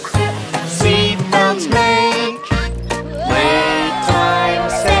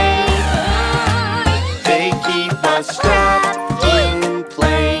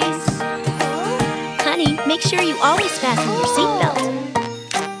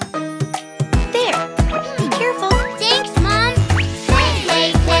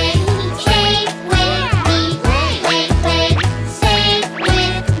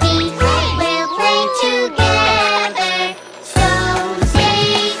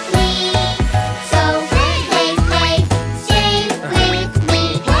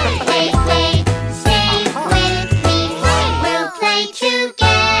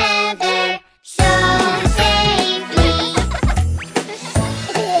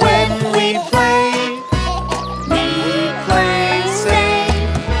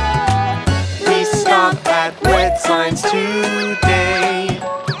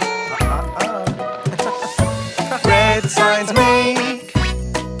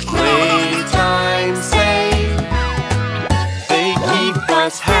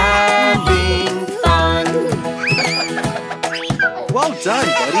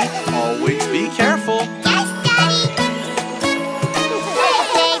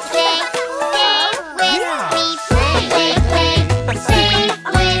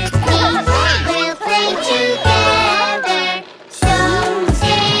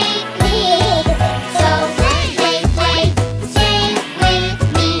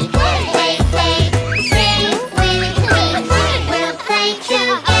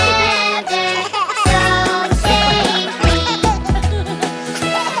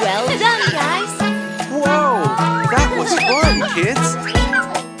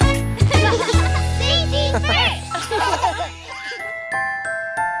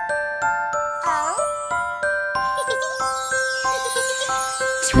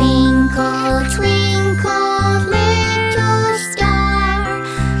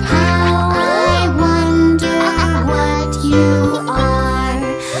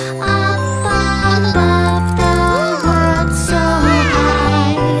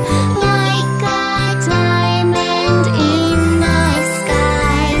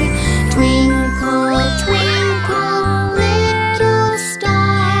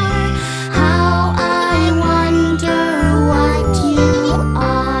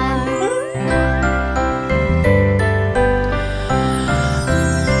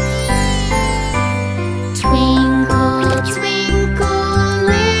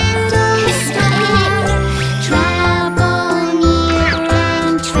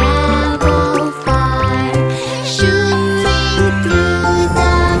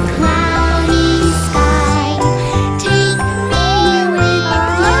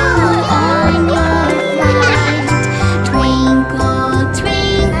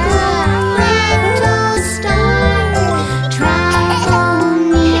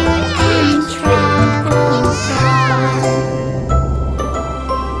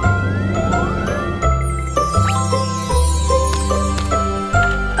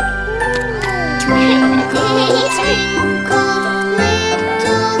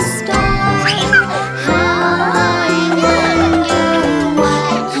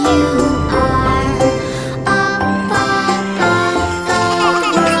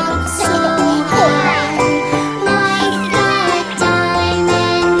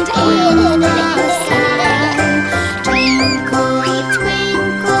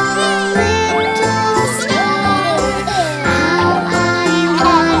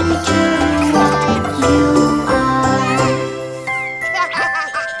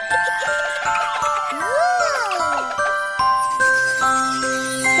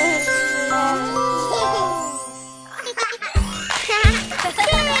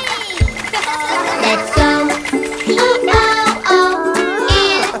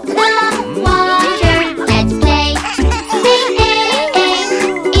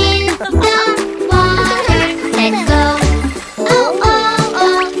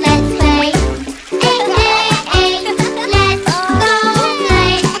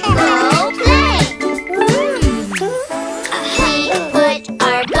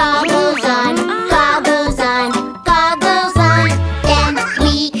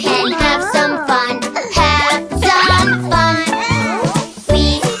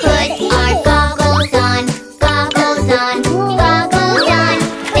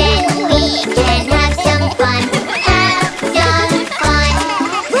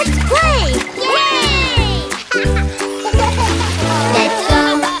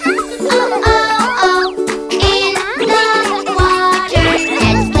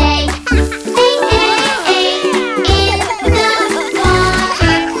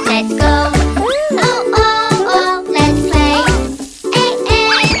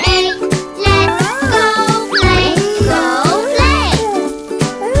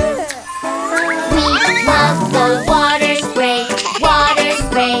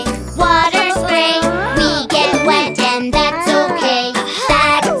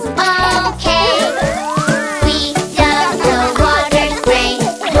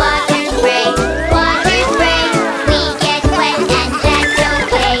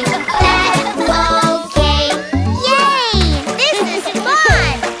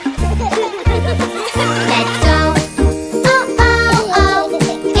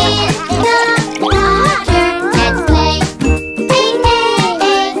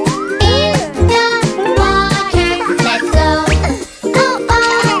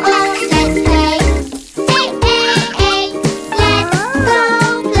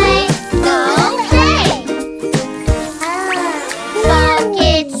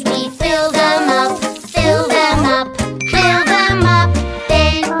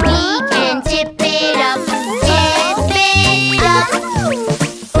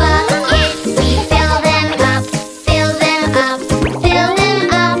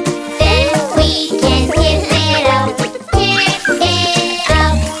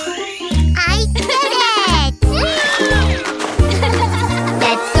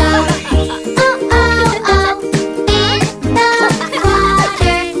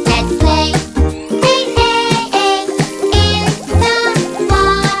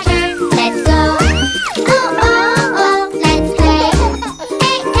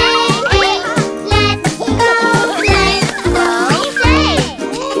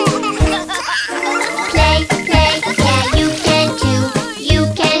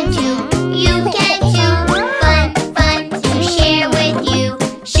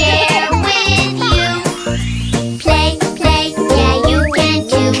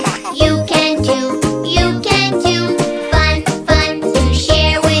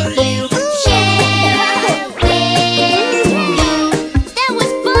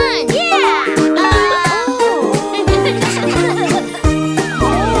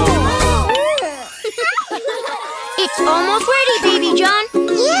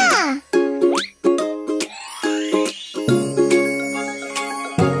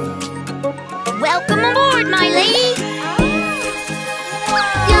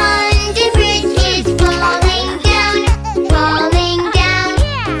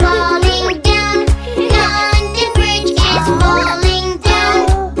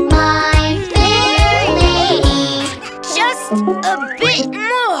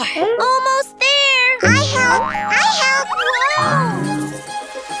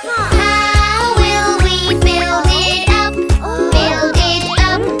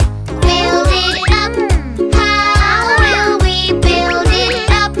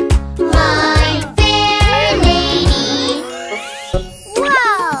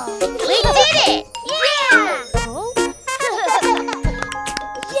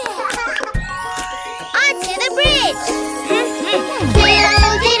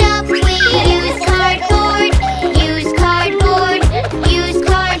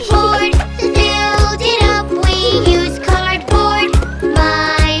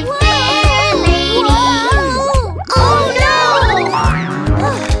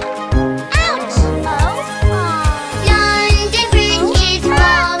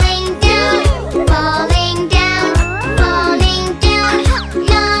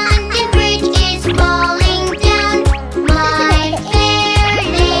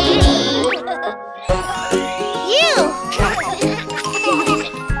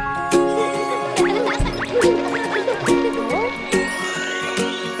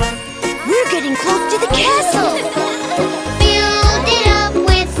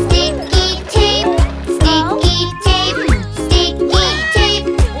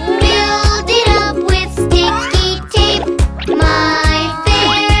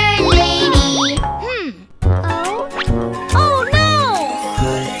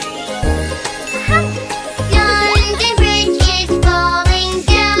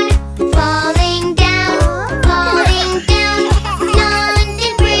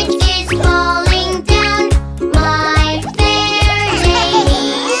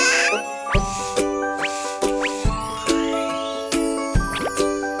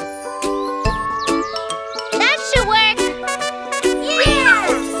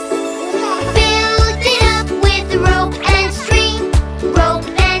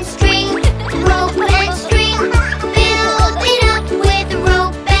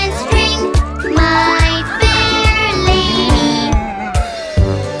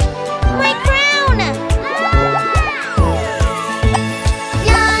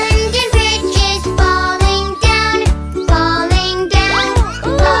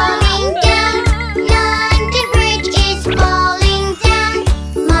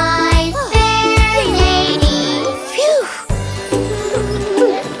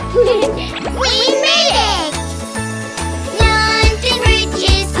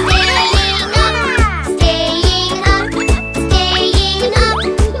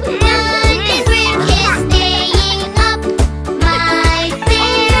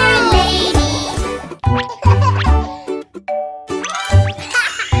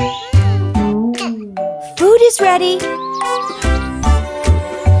 She's ready.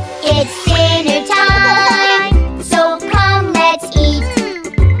 It's dinner time, so come let's eat.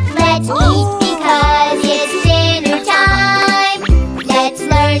 Let's eat because it's dinner time. Let's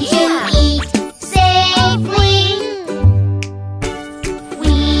learn to eat safely.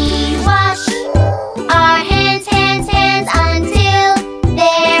 We wash our hands until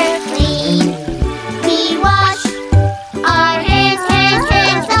they're clean. We wash our hands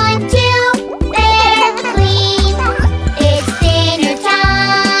until they're clean. It's dinner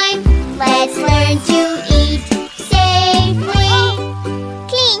time. Let's learn to eat safely.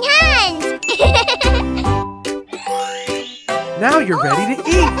 Clean hands. Now you're ready to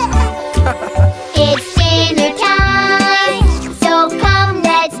eat. It's dinner time, so come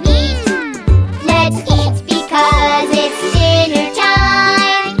let's eat. Let's eat because it's dinner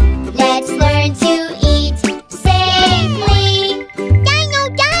time. Let's learn to eat safely. Dino,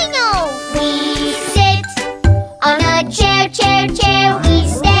 dino! We sit on a chair. We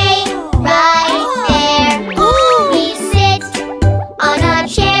stay right there. We sit on a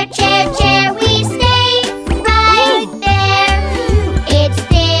chair. We stay right there. It's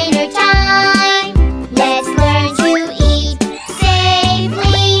dinner time. Let's learn to eat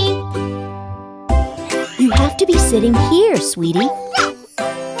safely. You have to be sitting here, sweetie.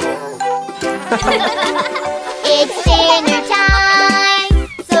 It's dinner time,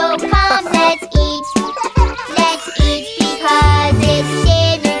 so come let's eat. Let's eat because it's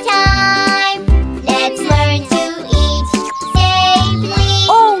dinner time. Let's learn to eat safely.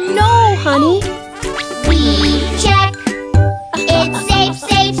 Oh no, honey. We check it's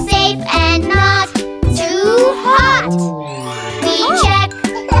safe and not too hot. We check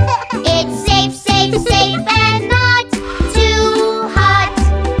it's safe and not too hot.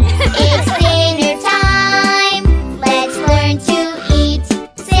 It's dinner time. Let's learn to eat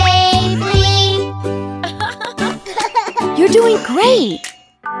safely. You're doing great.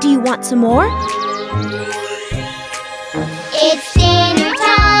 Do you want some more? It's dinner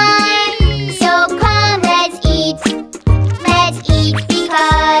time, so come let's eat. Let's eat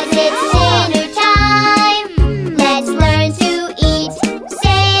because it's dinner time. Let's learn to eat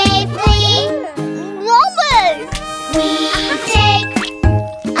safely. Robert! We take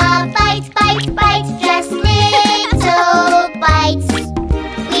a bite, just little bites.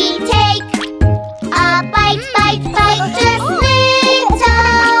 We take a bite, just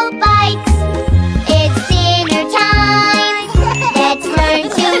little bites. It's dinner time. Let's learn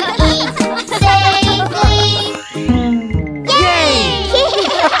to eat safely. Yay!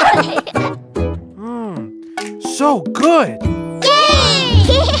 So good. Yay!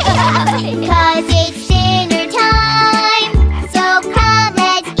 'Cause it's dinner time, so come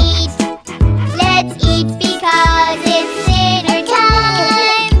let's eat. Let's eat because it's dinner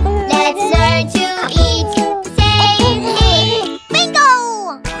time. Let's learn to eat safely. Bingo!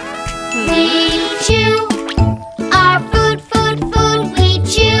 We chew our food. We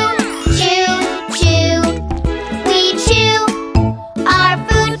chew. We chew our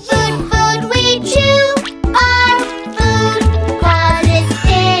food. We chew our food. 'Cause it's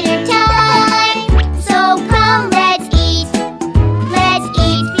dinner time,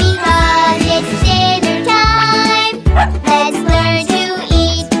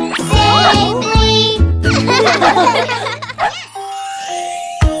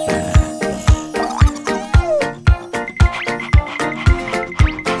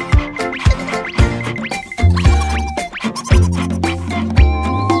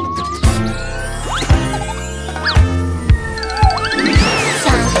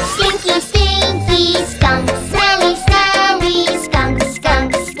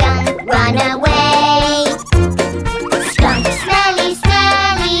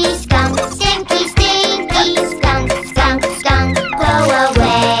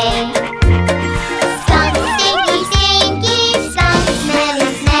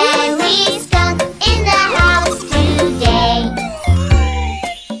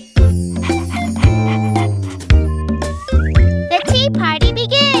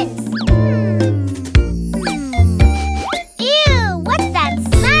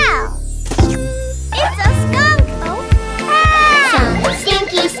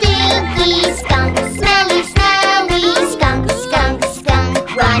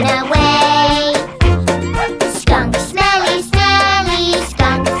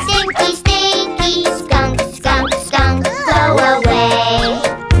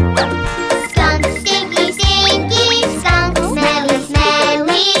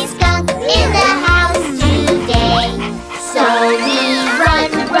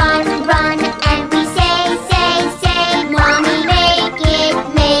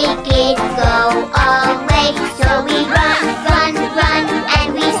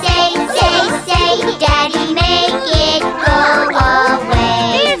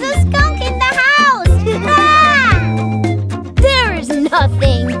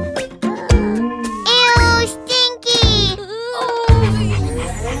 nothing. Ew, stinky!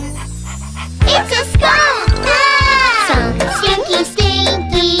 It's a skunk! Skunk, stinky,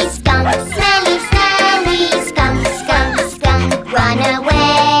 stinky, skunk, smelly, smelly, skunk, skunk, skunk, run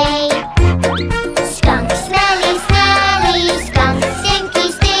away. Skunk, smelly, smelly, skunk, stinky,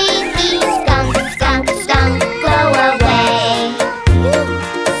 stinky, skunk, skunk, skunk, go away.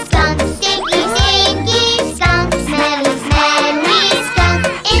 Skunk, stinky, stinky, skunk, smelly, smelly, skunk,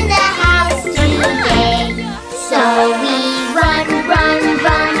 in the house today. So we run, run,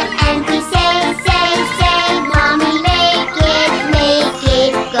 run, and we say, say, say, Mommy, make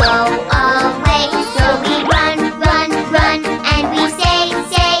it go away. So we run, run, run, and we say,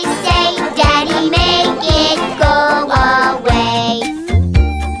 say, say, Daddy, make it go away.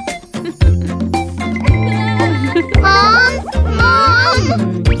 Mom!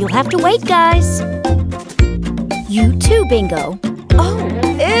 You'll have to wait, guys. You too, Bingo. Oh,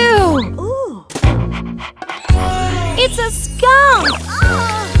 ew! Ooh. It's a skunk!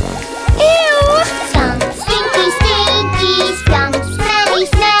 Ew! Skunk, stinky, stinky, skunk, smelly,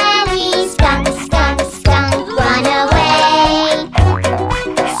 smelly, skunk, skunk, skunk, run away.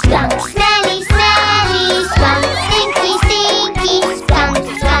 Skunk, smelly, smelly, skunk, stinky, stinky, skunk,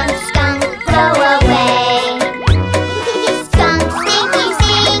 skunk, skunk, go away. Skunk, stinky,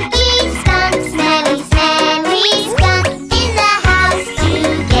 stinky, skunk, smelly, smelly, skunk, in the house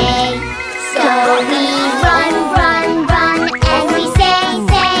today. So we run, run, run, and we say,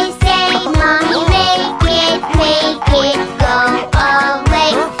 say, say, Mommy, make it go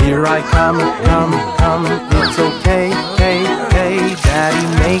away. Here I come, come, come. It's okay, hey, hey. Daddy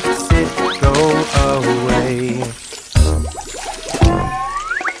makes it go away.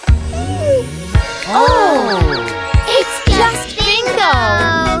 Oh, it's just Bingo.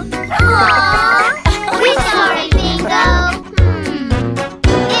 Aww, we're sorry, Bingo.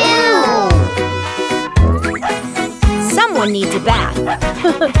 Ew. Someone needs a bath.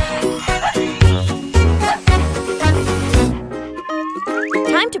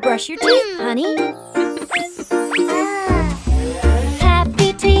 Time to brush your teeth, honey.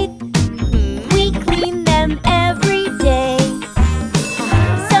 Happy teeth, we clean them every day.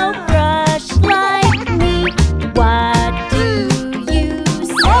 So brush like me. What do you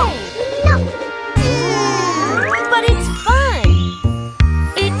say? But it's fun.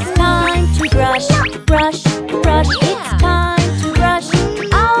 It's time to brush, brush, brush. It's time to brush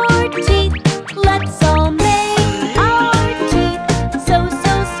our teeth. Let's all make our teeth so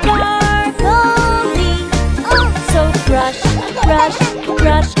sparkly. So brush, brush,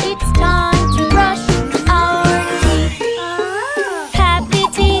 brush. It's time to brush our teeth. Happy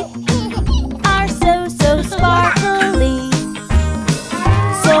teeth are so sparkly.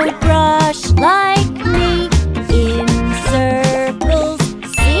 So brush like me in circles.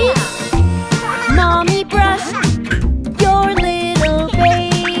 See? Mommy brushed your little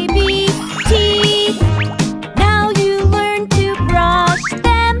baby teeth. Now you learn to brush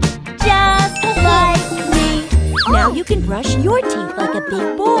them just like me. Now you can brush your teeth like a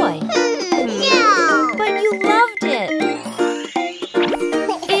big boy. No. But you loved it.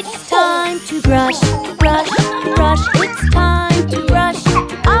 It's time to brush, brush, brush. It's time to brush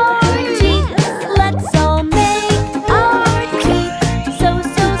our teeth. Let's all make our teeth so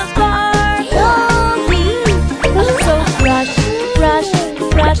sparkly. So brush, brush,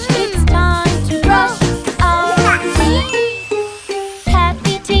 brush. It's time to brush our teeth.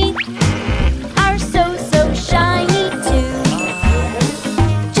 Happy teeth are so shiny too.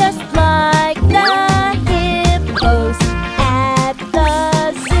 Just like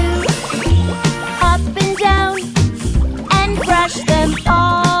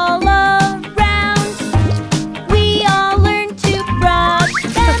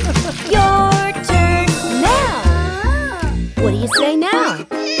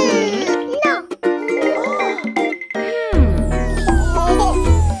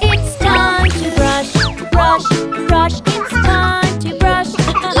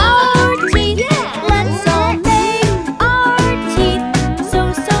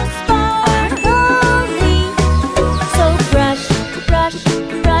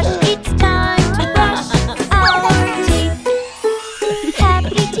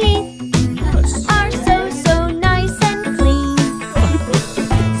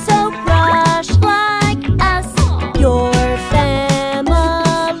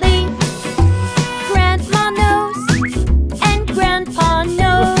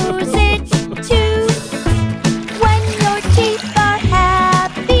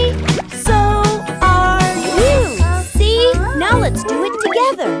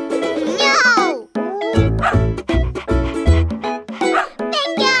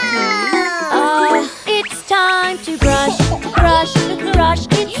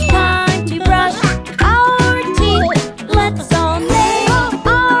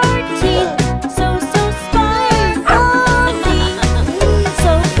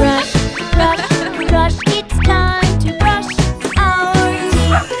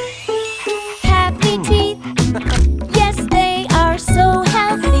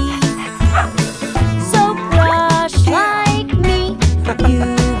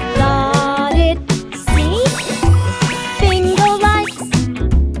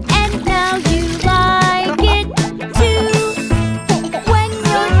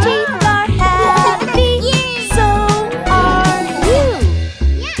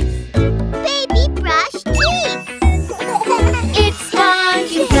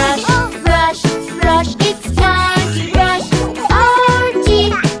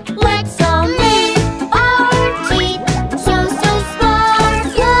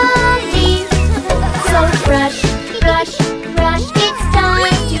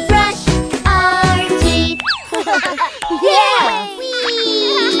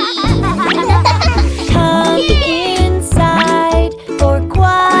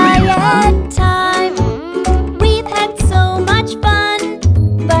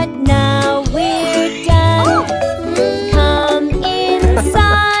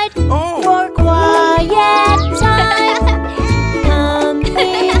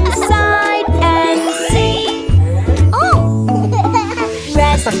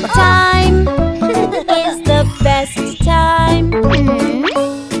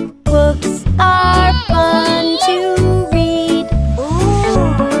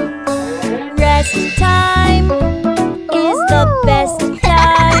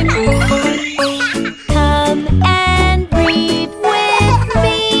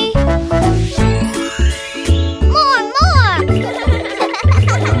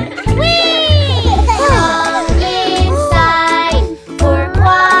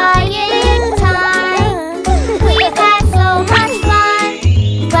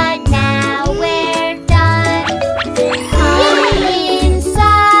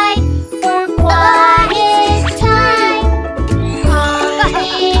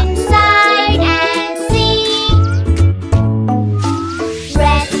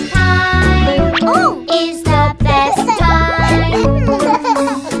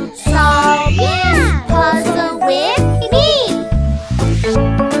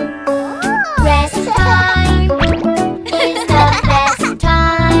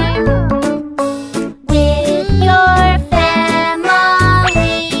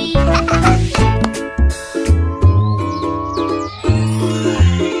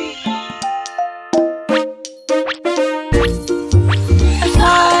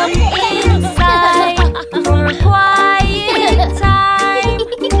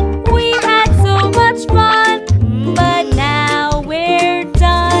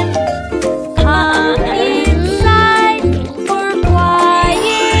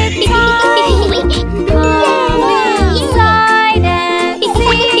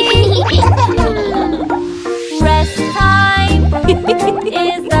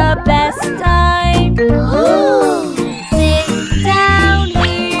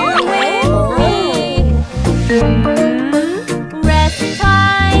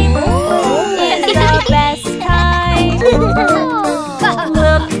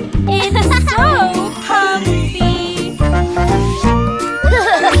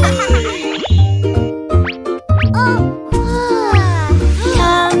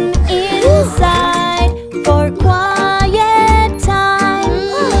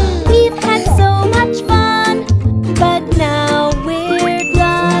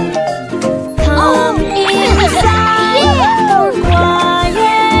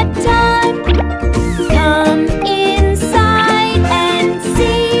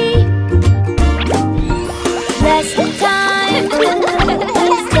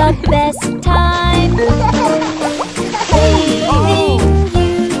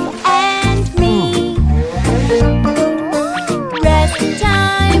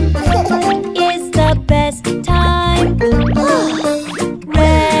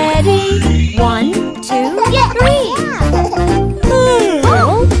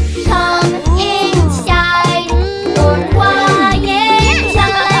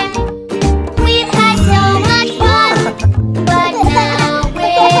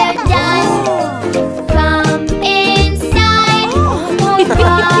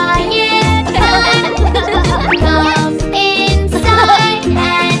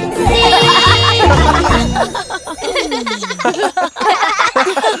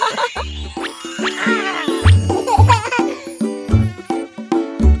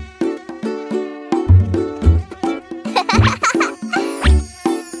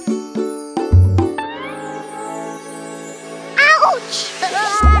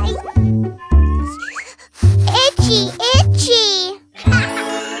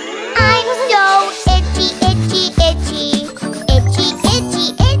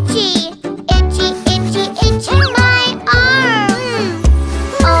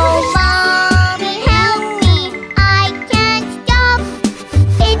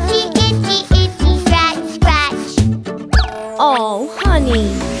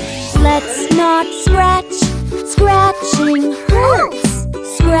not scratch. Scratching hurts.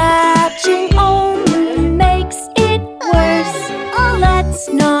 Scratching only makes it worse. Let's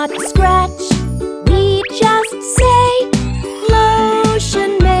not scratch. We just say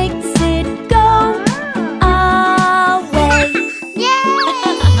lotion makes it go away.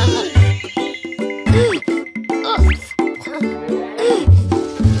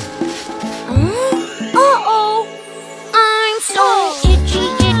 Uh-oh! I'm so itchy,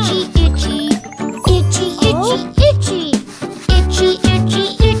 itchy, itchy. Itchy, itchy, itchy. Itchy, itchy,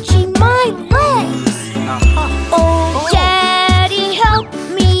 itchy, my legs. Oh, Daddy, help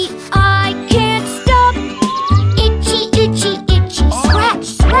me. I can't stop. Itchy, itchy, itchy. Scratch,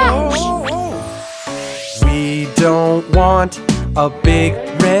 scratch. We don't want a big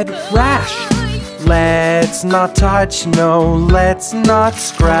red rash. Let's not touch, no, let's not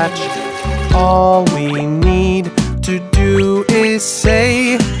scratch. All we need to do is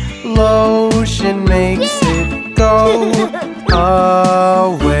say lotion makes it go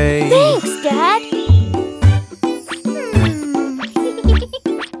away. Thanks, Dad.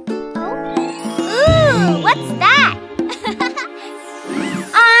 Ooh, what's that?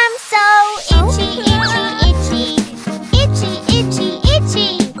 I'm so itchy, itchy, itchy. Itchy, itchy, itchy.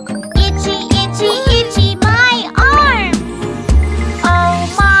 Itchy, itchy, itchy, my arm. Oh,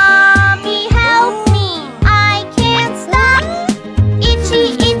 Mommy, help me. I can't stop. Itchy,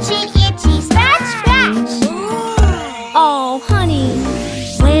 itchy, itchy. Scratch, scratch. Oh, honey,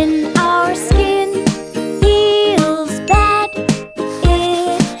 when our skin feels bad,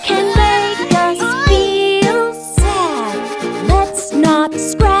 it can make us feel sad. Let's not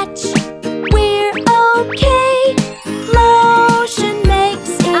scratch, we're okay. Lotion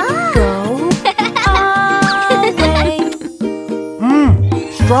makes it go away.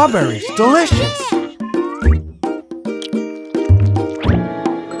 Strawberries, delicious.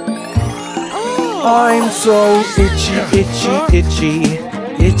 I'm so itchy, itchy, itchy.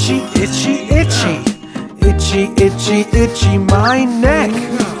 Itchy, itchy, itchy. Itchy, itchy, itchy, my neck.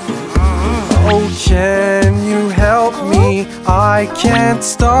 Oh, can you help me? I can't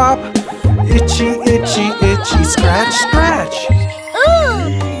stop. Itchy, itchy, itchy, scratch, scratch. Ooh,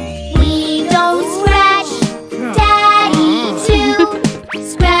 we don't scratch, Daddy too.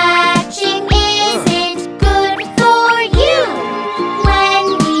 Scratching isn't good for you. When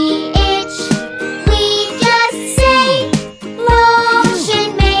we itch, we just say lotion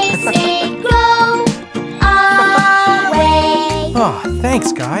makes it go away. Oh, thanks,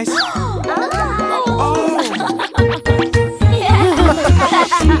 guys.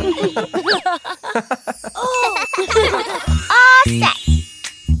 All set.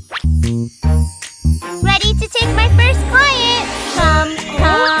 Ready to take my first client.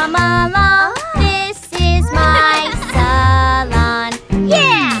 Come along. This is my salon.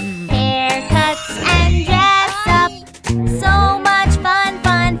 Yeah! Haircuts and dress up. So much fun,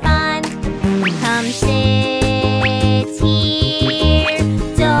 fun, fun. Come sit here.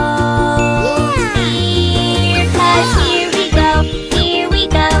 Don't fear. 'Cause here we go. Here we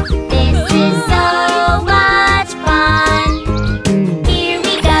go. This is so much fun. Here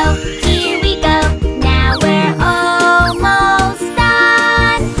we go. Here we go. Now we're almost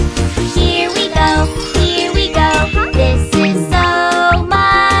done. Here we go. Here we go. This is so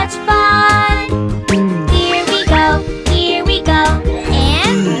much fun. Here we go. Here we go.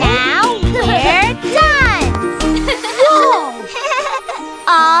 And now we're done.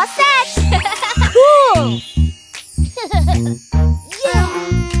 All set. Cool.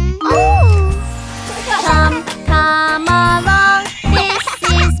 Come along. This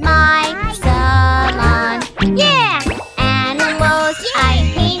is my salon. Yeah! Animals, I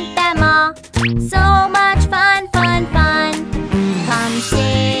paint them all. So much fun, fun, fun. Come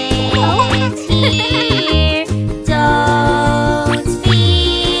sit here. Don't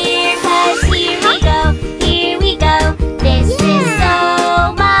fear. 'Cause here we go. Here we go. This is so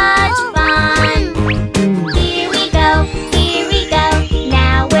much fun.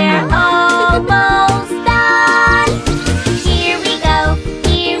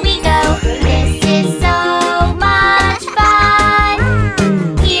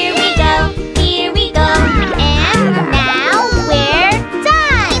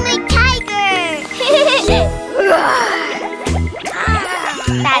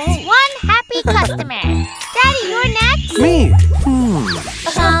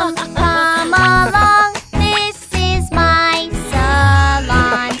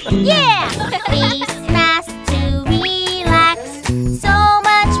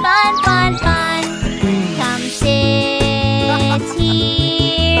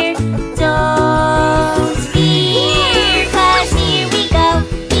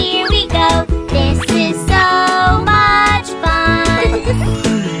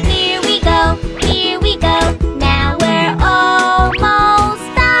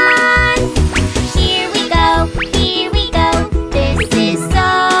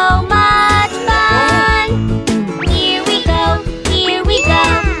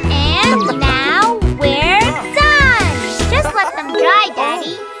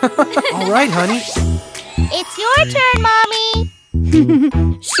 All right, honey. It's your turn, Mommy.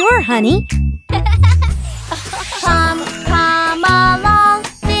 Sure, honey. Come along.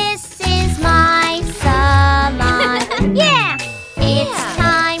 This is my salon. Yeah! It's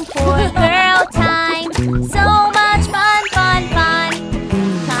time for girl time. So much fun, fun, fun.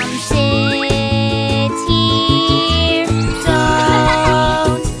 Come sit here.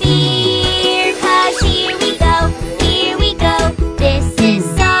 Don't fear, 'cause here we go, here we go. This is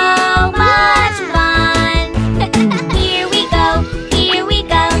so much fun. Here we go, here we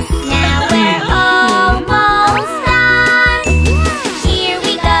go. Now we're almost done. Here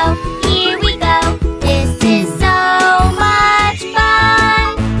we go, here we go. This is so much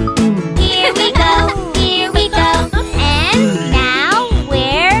fun. Here we go, here we go. And now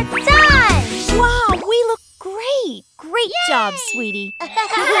we're done. Wow, we look great. Great job, sweetie.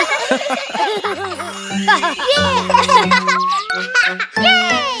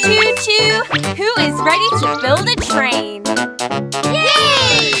 Choo-choo! Who is ready to build a train?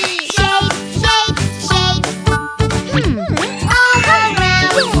 Yay! Shape, shape, shape. All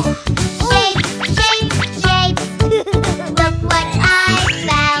around. Shape, shape, shape. Look what I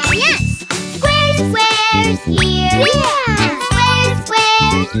found. Yes! Squares, squares here. And squares,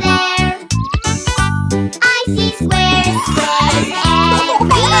 squares there. I see squares, squares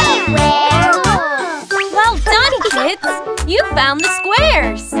everywhere. Well done, kids! You found the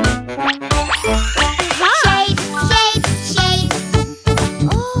squares! Shape, shape, shape.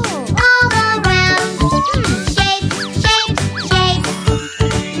 All around. Shape, shape, shape.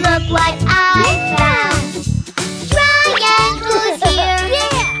 Look what I found. Triangles here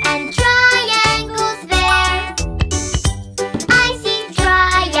and triangles there. I see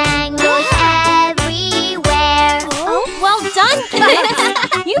triangles everywhere. Well done, kids!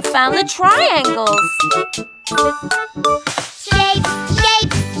 You found the triangles! Shape,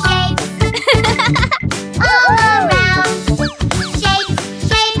 shape, shape. All around. Shape,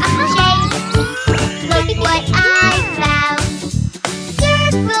 shape, shape. Look what I found.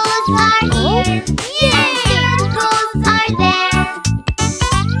 Circles are here. And circles are there.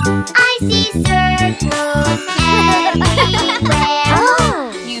 I see circles everywhere.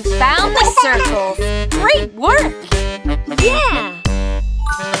 You found the circles! Great work! Yeah.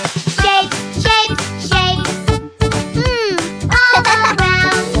 Shape, shape, shape. All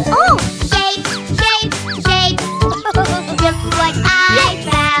around. Shape, shape, shape. Look what I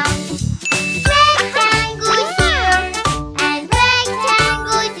found. Rectangles here and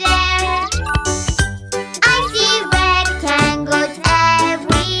rectangles there. I see rectangles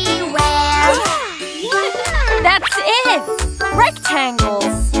everywhere. That's it!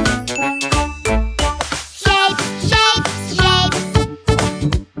 Rectangles! Shape, shape, shape.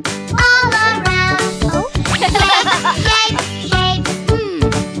 All around. Shape, shape, shape.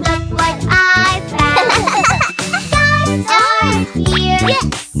 Look what I found. Stars, stars here.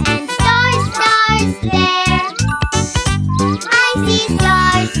 And stars, stars there. I see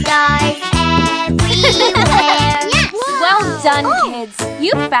stars, stars everywhere. Well done, kids!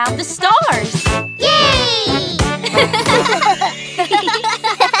 You found the stars! Yay!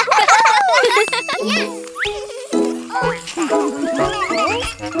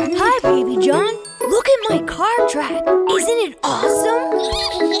 Hi, Baby John. Look at my car track. Isn't it awesome?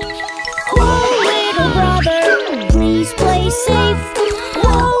 Whoa, little brother, please play safe.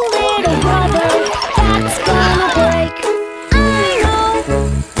 Whoa, little brother, that's gonna break. I know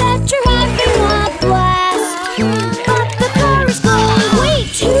that you're having a blast, but the car is going way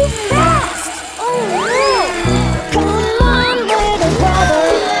too fast. Oh no! Come on, little brother,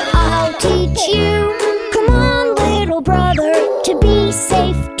 I'll teach you. Come on, little brother, to be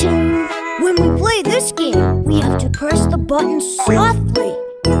safe too. When we play this game, we have to press the button softly.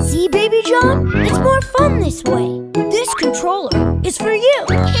 See, Baby John? It's more fun this way. This controller is for you.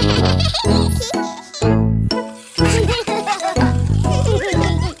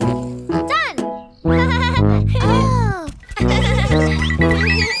 Done!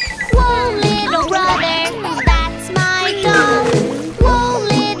 Whoa, little brother, that's my dog. Whoa,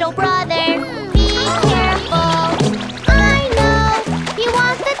 little brother, be careful. I know you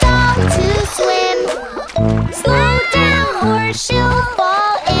want the dog to swim. Slow down or she'll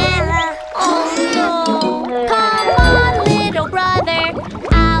fall in. Oh no!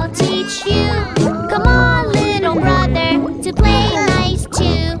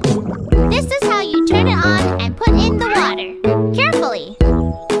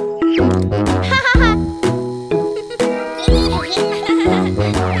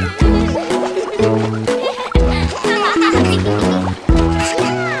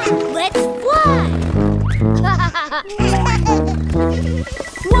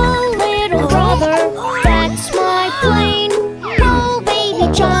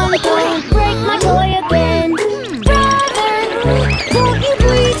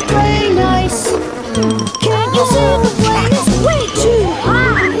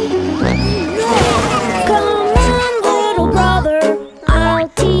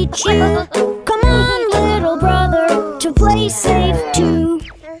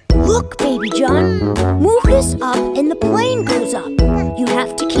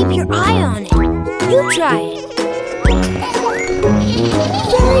 keep your eye on it. You try it.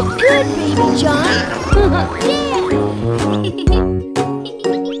 Very good, Baby John.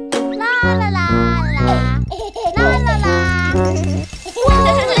 La la la la. La la la. Whoa,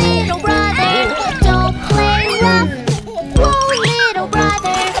 little brother, don't play rough. Whoa, little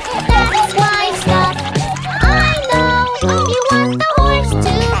brother, that's my stuff. I know you want the horse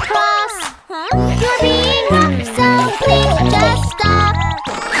to cross. You're being rough, so please just stop.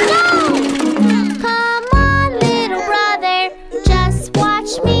 No! Come on, little brother, just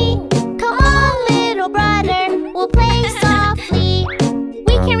watch me. Come on, little brother, we'll play softly.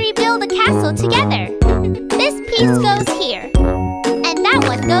 We can rebuild a castle together. This piece goes here, and that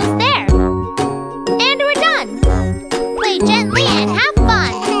one goes there. And we're done. Play gently and have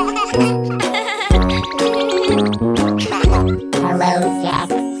fun. Hello, Jack.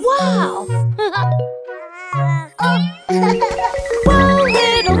 Wow! Whoa,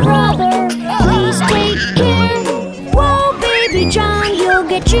 little brother, please take care. Whoa, Baby John, you'll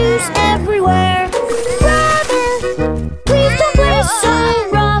get juice everywhere. Brother, please don't play so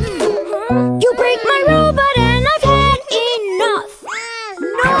rough. You break my robot and I've had enough.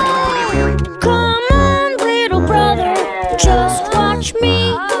 No! Come on, little brother, just watch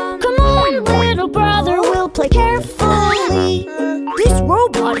me. Come on, little brother, we'll play carefully. This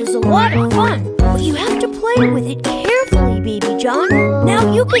robot is a lot of fun, but you have to play with it carefully, Baby John.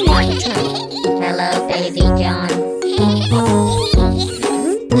 Now you can take a turn. Hello, Baby John.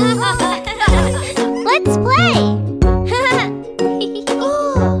 Let's play.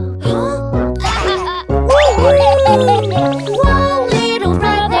 Whoa, little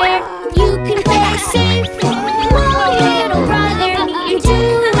brother, you can play safe. Whoa, little brother, you're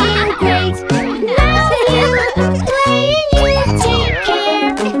doing great. Now you play and you take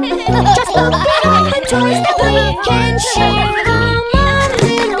care. Just look at all the toys that we can share. Come on,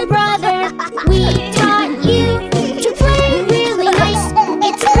 little brother, we taught you to play really nice.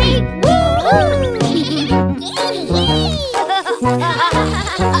 It's great.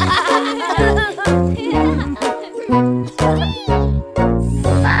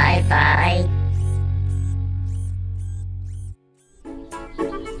 Bye-bye.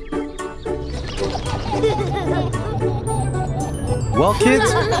 Well, kids,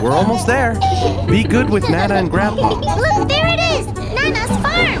 we're almost there. Be good with Nana and Grandpa. Look, there it is! Nana's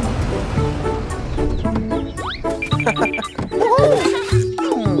farm!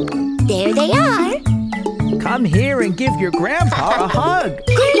 There they are! Come here and give your grandpa a hug.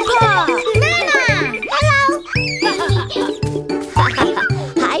 Grandpa! Nana! Hello!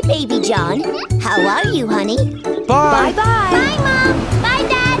 Hi, Baby John. How are you, honey? Bye. Bye-bye. Bye, Mom! Bye,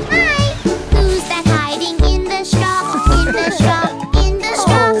 Dad! Hi! Who's that hiding in the straw? In the straw? In the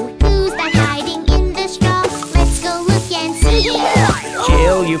straw? Who's that hiding in the straw? Let's go look and see!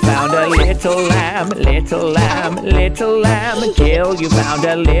 Jill, you found a little lamb, little lamb, little lamb. Jill, you found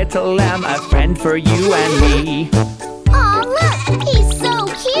a little lamb, a friend for you and me. Aw, look! He's so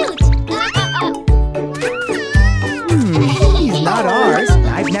cute! He's not ours.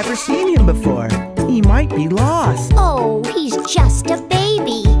 I've never seen him before. He might be lost. Oh, he's just a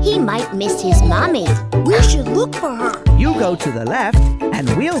baby. He might miss his mommy. We should look for her. You go to the left, and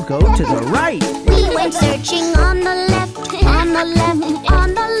we'll go to the right. We went searching on the left, on the left,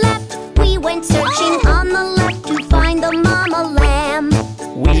 on the left. We went searching on the left to find the mama lamb.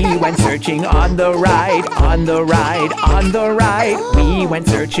 We went searching on the right, on the right, on the right. We went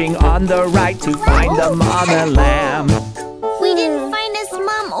searching on the right to find the mama lamb. We didn't find his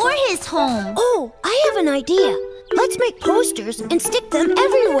mom or his home. Oh, I have an idea. Let's make posters and stick them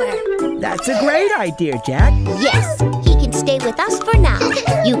everywhere. That's a great idea, Jack. Yes, he can stay with us for now.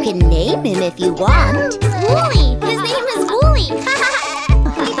 You can name him if you want. Wooly! His name is Wooly!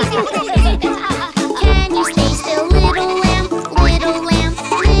 Can you stay still, little lamb? Little lamb,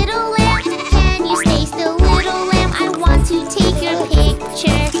 little lamb. Can you stay still, little lamb? I want to take your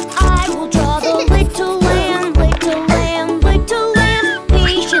picture. I will draw the little lamb, little lamb, little lamb.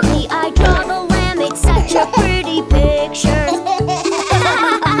 Patiently I draw the lamb. It's such a pretty picture.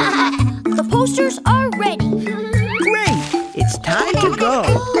 The posters are ready. Great! It's time to go.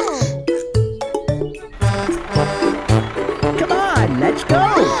 Come on, let's go.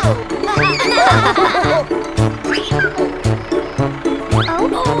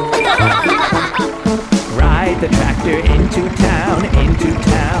 Ride the tractor into town, into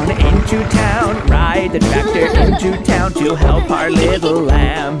town, into town. Ride the tractor into town to help our little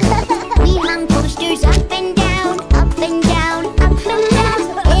lamb. We hung posters up and down, up and down, up and down,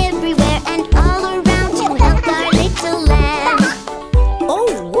 everywhere and all around to help our little lamb.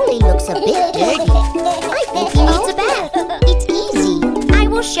 Oh, Wooly looks a bit dirty. I think he needs a bath. It's easy. I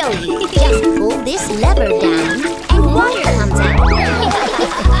will show show you. Just pull this lever down and water comes out.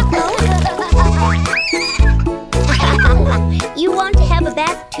 You want to have a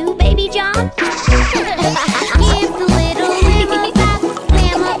bath too, Baby John? Give the little lamb a bath,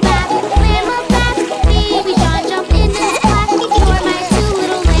 lamb a bath, lamb a bath. Baby John, jump in this bath. You're my two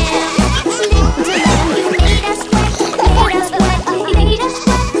little lambs. Little lamb, you made us wet, made us wet, made us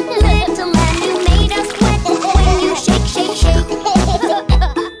wet. Little lamb, you made us wet when you shake, shake, shake.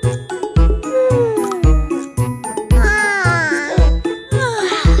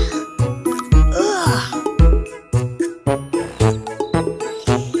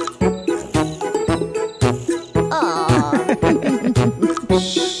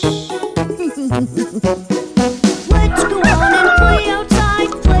 Let's go on and play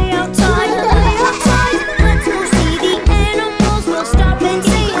outside, play outside, play outside. Let's go see the animals, we'll stop and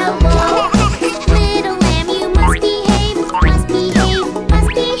say hello. Little lamb, you must behave, must behave, must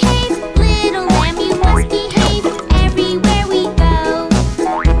behave. Little lamb, you must behave everywhere we go.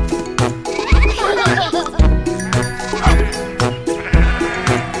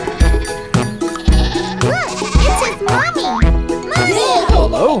 Look, it says Mommy! Mommy!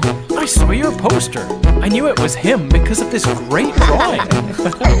 Hello, I saw your poster. I knew it was him because of this great drawing.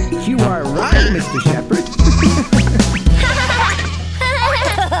 You are right, Mr. Shepherd.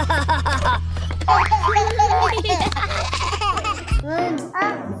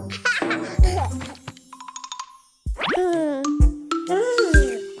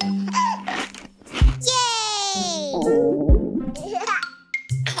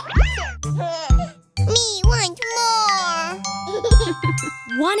 Me want more!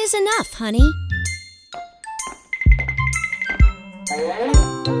 One is enough, honey.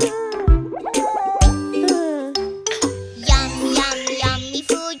 Yum, yum, yummy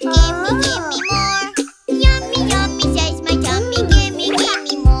food, gimme, gimme more. Yummy, yummy, says my tummy, gimme,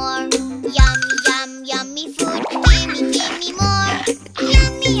 gimme more. Yummy, yum, yummy food, gimme, gimme more.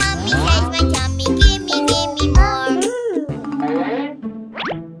 Yummy, yummy, says my tummy, gimme, gimme more.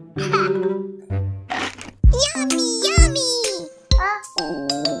 Yummy, yummy!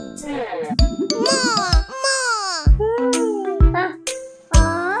 More, more!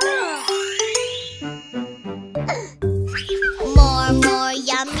 More, more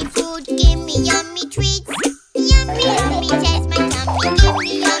yummy food, gimme yummy treats. Yummy, yummy, says my tummy,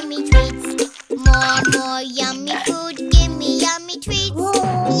 gimme yummy treats. More, more yummy food, gimme yummy treats.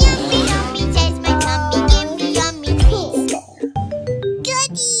 Yummy, yummy, says my tummy, gimme yummy treats.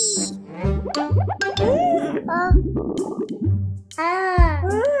 Goody!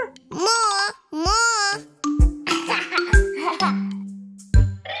 More, more!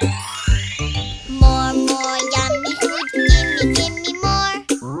 More, more yummy food, gimme, gimme more.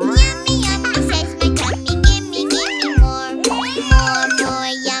 Yummy, yummy, says my tummy, gimme, gimme more. More, more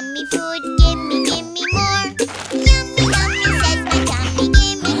yummy food, gimme, gimme more. Yummy, yummy, says my tummy,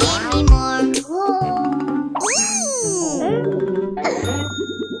 gimme, gimme more.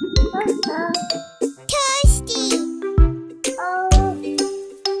 Thirsty!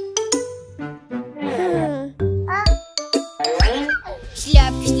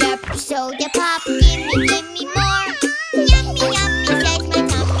 Slurp, slurp, soda pop, gimme, gimme more. Yummy, yummy, says my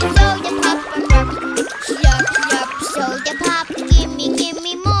tummy, soda pop, slurp, slurp, soda pop, gimme,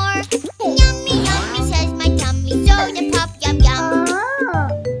 gimme more. Yummy, yummy, says my tummy, soda pop, yum, yum.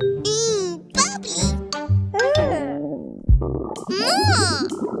 Bubbly. More.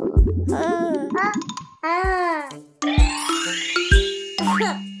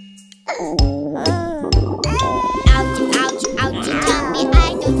 Ouchie, ouchie, ouchie, tummy, I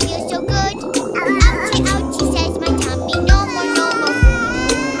don't feel so good. Ouchie, ouchie, says my tummy, no more, no more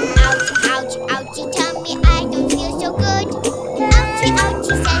food. Ouchie, ouchie, ouchie, tummy, I don't feel so good. Ouchie,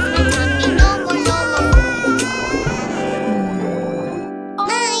 ouchie, says my tummy, no more, no more food.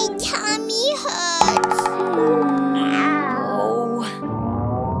 My tummy hurts.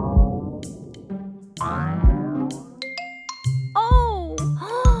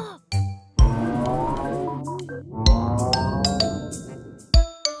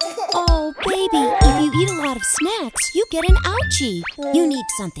 Oh, baby, if you eat a lot of snacks, you get an ouchie. You need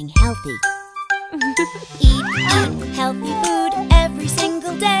something healthy. Eat healthy food every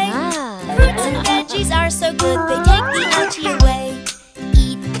single day. Fruits and veggies are so good, they take the ouchie away.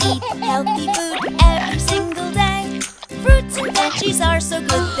 Eat healthy food every single day. Fruits and veggies are so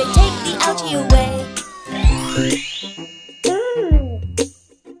good, they take the ouchie away.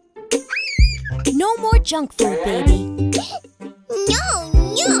 No more junk food, baby. No,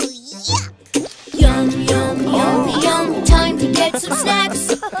 yuck! Yum, yum, yum, yum, time to get some snacks.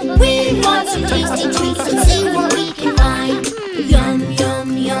 We want some tasty treats and see what we can find. Yum,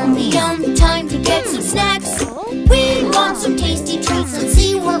 yum, yum. Yum, yum, time to get some snacks. We want some tasty treats, let's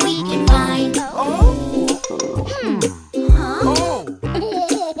see what we can find.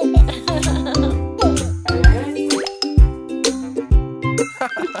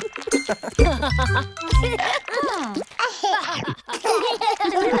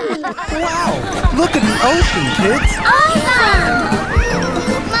 Wow! Look at the ocean, kids!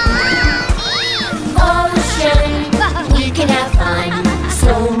 Ocean, we can have fun.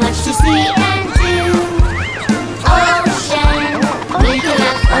 So much to see and do. Ocean, we can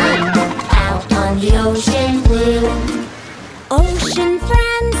have fun out on the ocean blue. Ocean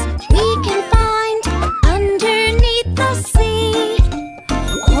friends we can find underneath the sea.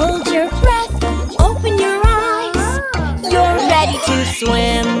 Hold your breath, open your eyes. You're ready to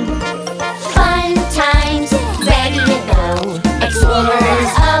swim. Fun times, ready to go.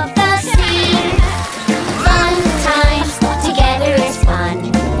 Explorers of the sea. Fun times, together is fun.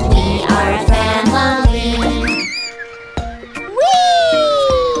 We are a family. Whee!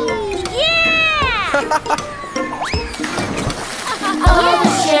 Yeah!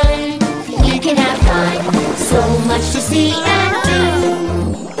 Ocean, we can have fun. So much to see and do.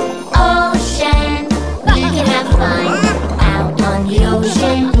 Ocean, we can have fun out on the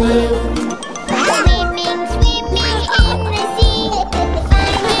ocean blue. Swimming, swimming in the sea,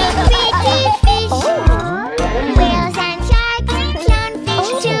 finding pretty fish. Whales and sharks and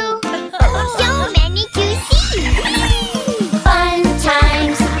clownfish too. So many to see. Fun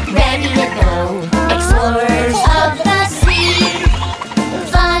times, ready to go. Explorers of the sea.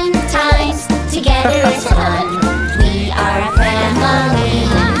 Fun times, together is fun. We are a family.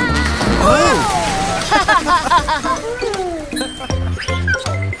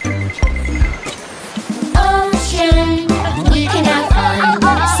 Ocean, we can have fun.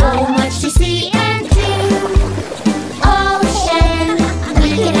 So much to see and do. Ocean, we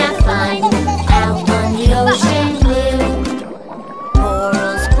can have fun out on the ocean blue.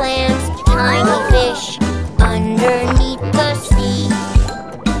 Corals, clams, tiny fish underneath the sea,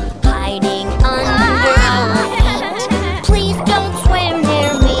 hiding under our feet. Please don't swim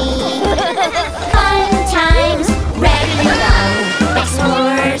near me. Fun times, ready to go.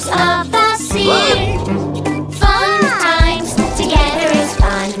 Explorers of the sea. Fun times, together is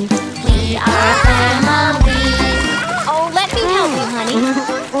fun. We are a family. Oh, let me help you, honey.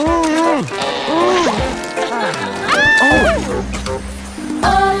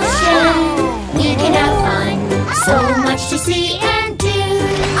 Ocean, we can have fun. So much to see and do.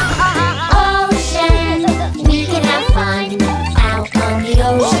 Ocean, we can have fun out on the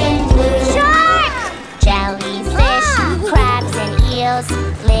ocean blue. Jellyfish, crabs and eels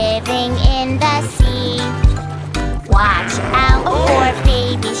living in the sea. Watch out for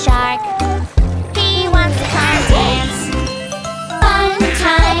baby shark. He wants to come dance. Fun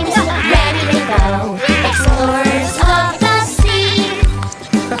times, ready to go. Explorers of the sea.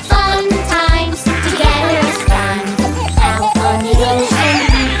 Fun times, together is fun out on the ocean.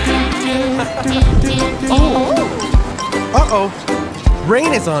 Uh-oh!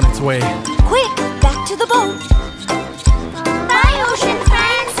 Rain is on its way. Quick, back to the boat. Bye, ocean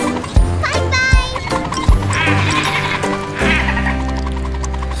friends. Bye-bye.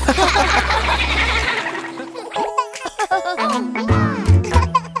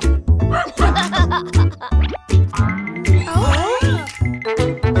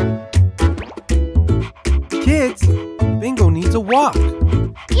 Kids, Bingo needs a walk.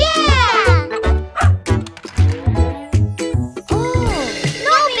 Yeah!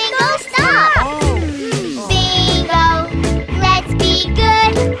 No, Bingo, stop! Bingo, let's be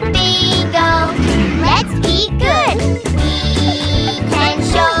good. Bingo, let's be good. We can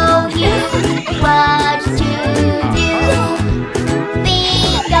show you what to do.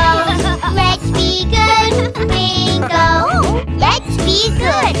 Bingo, let's be good. Bingo, let's be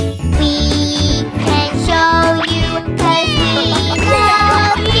good. We can show you 'cause we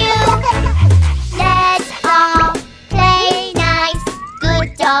love you. Let's all play nice. Good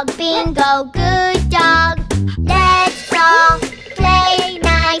dog, Bingo, good dog. Let's all play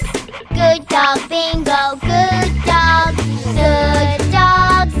nice. Good dog, Bingo, good dog. Good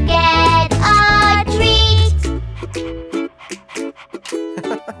dogs get a treat.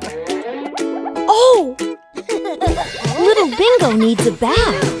 Oh! Little Bingo needs a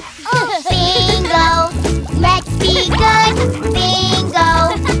bath. Bingo, let's be good. Bingo,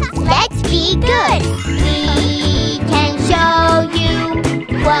 let's be good. We can show you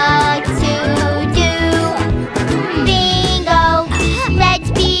what to do. Bingo, let's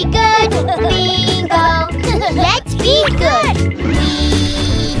be good. Bingo, let's be good.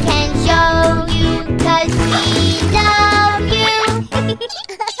 We can show you 'cause we love you.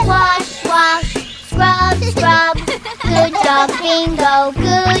 Wash, wash, scrub, scrub. Good dog, Bingo,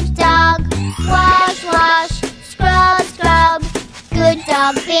 good dog. Wash, wash, scrub, scrub. Good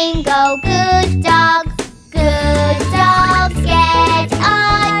dog, Bingo, good dog. Good dogs get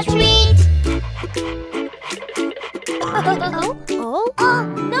a treat.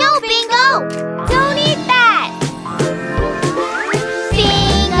 No, Bingo! Don't eat that!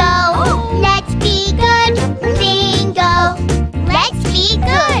 Bingo, let's be good. Bingo, let's be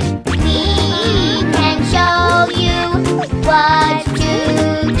good. We can show you what to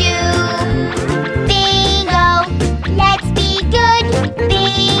do. Bingo, let's be good.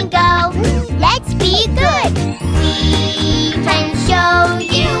 Bingo, let's be good. We can show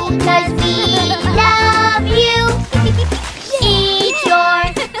you 'cause we love you. Eat your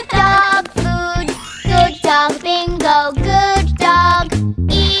dog food. Good dog, Bingo, good dog.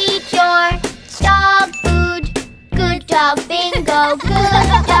 Eat your dog food. Good dog, Bingo, good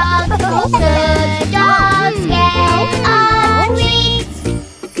dog. Good dogs get a treat.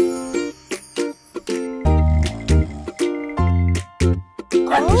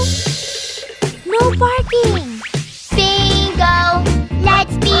 No barking. Bingo,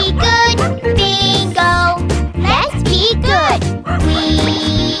 let's be good. Bingo, let's be good. We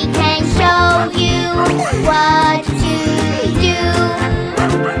can show you what to do.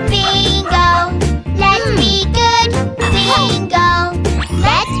 Bingo, let's be good. Bingo,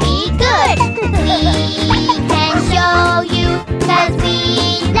 let's be good. We can show you 'cause we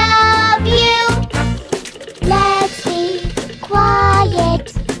love you. Let's be quiet.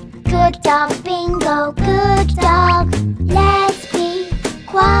 Good dog, Bingo, good dog. Let's be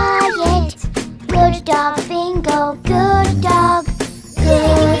quiet. Good dog, Bingo, good dog.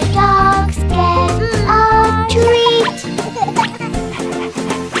 Good dogs get a treat.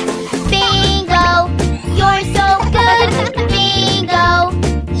 Bingo, you're so good. Bingo,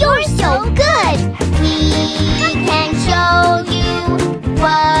 you're so good. We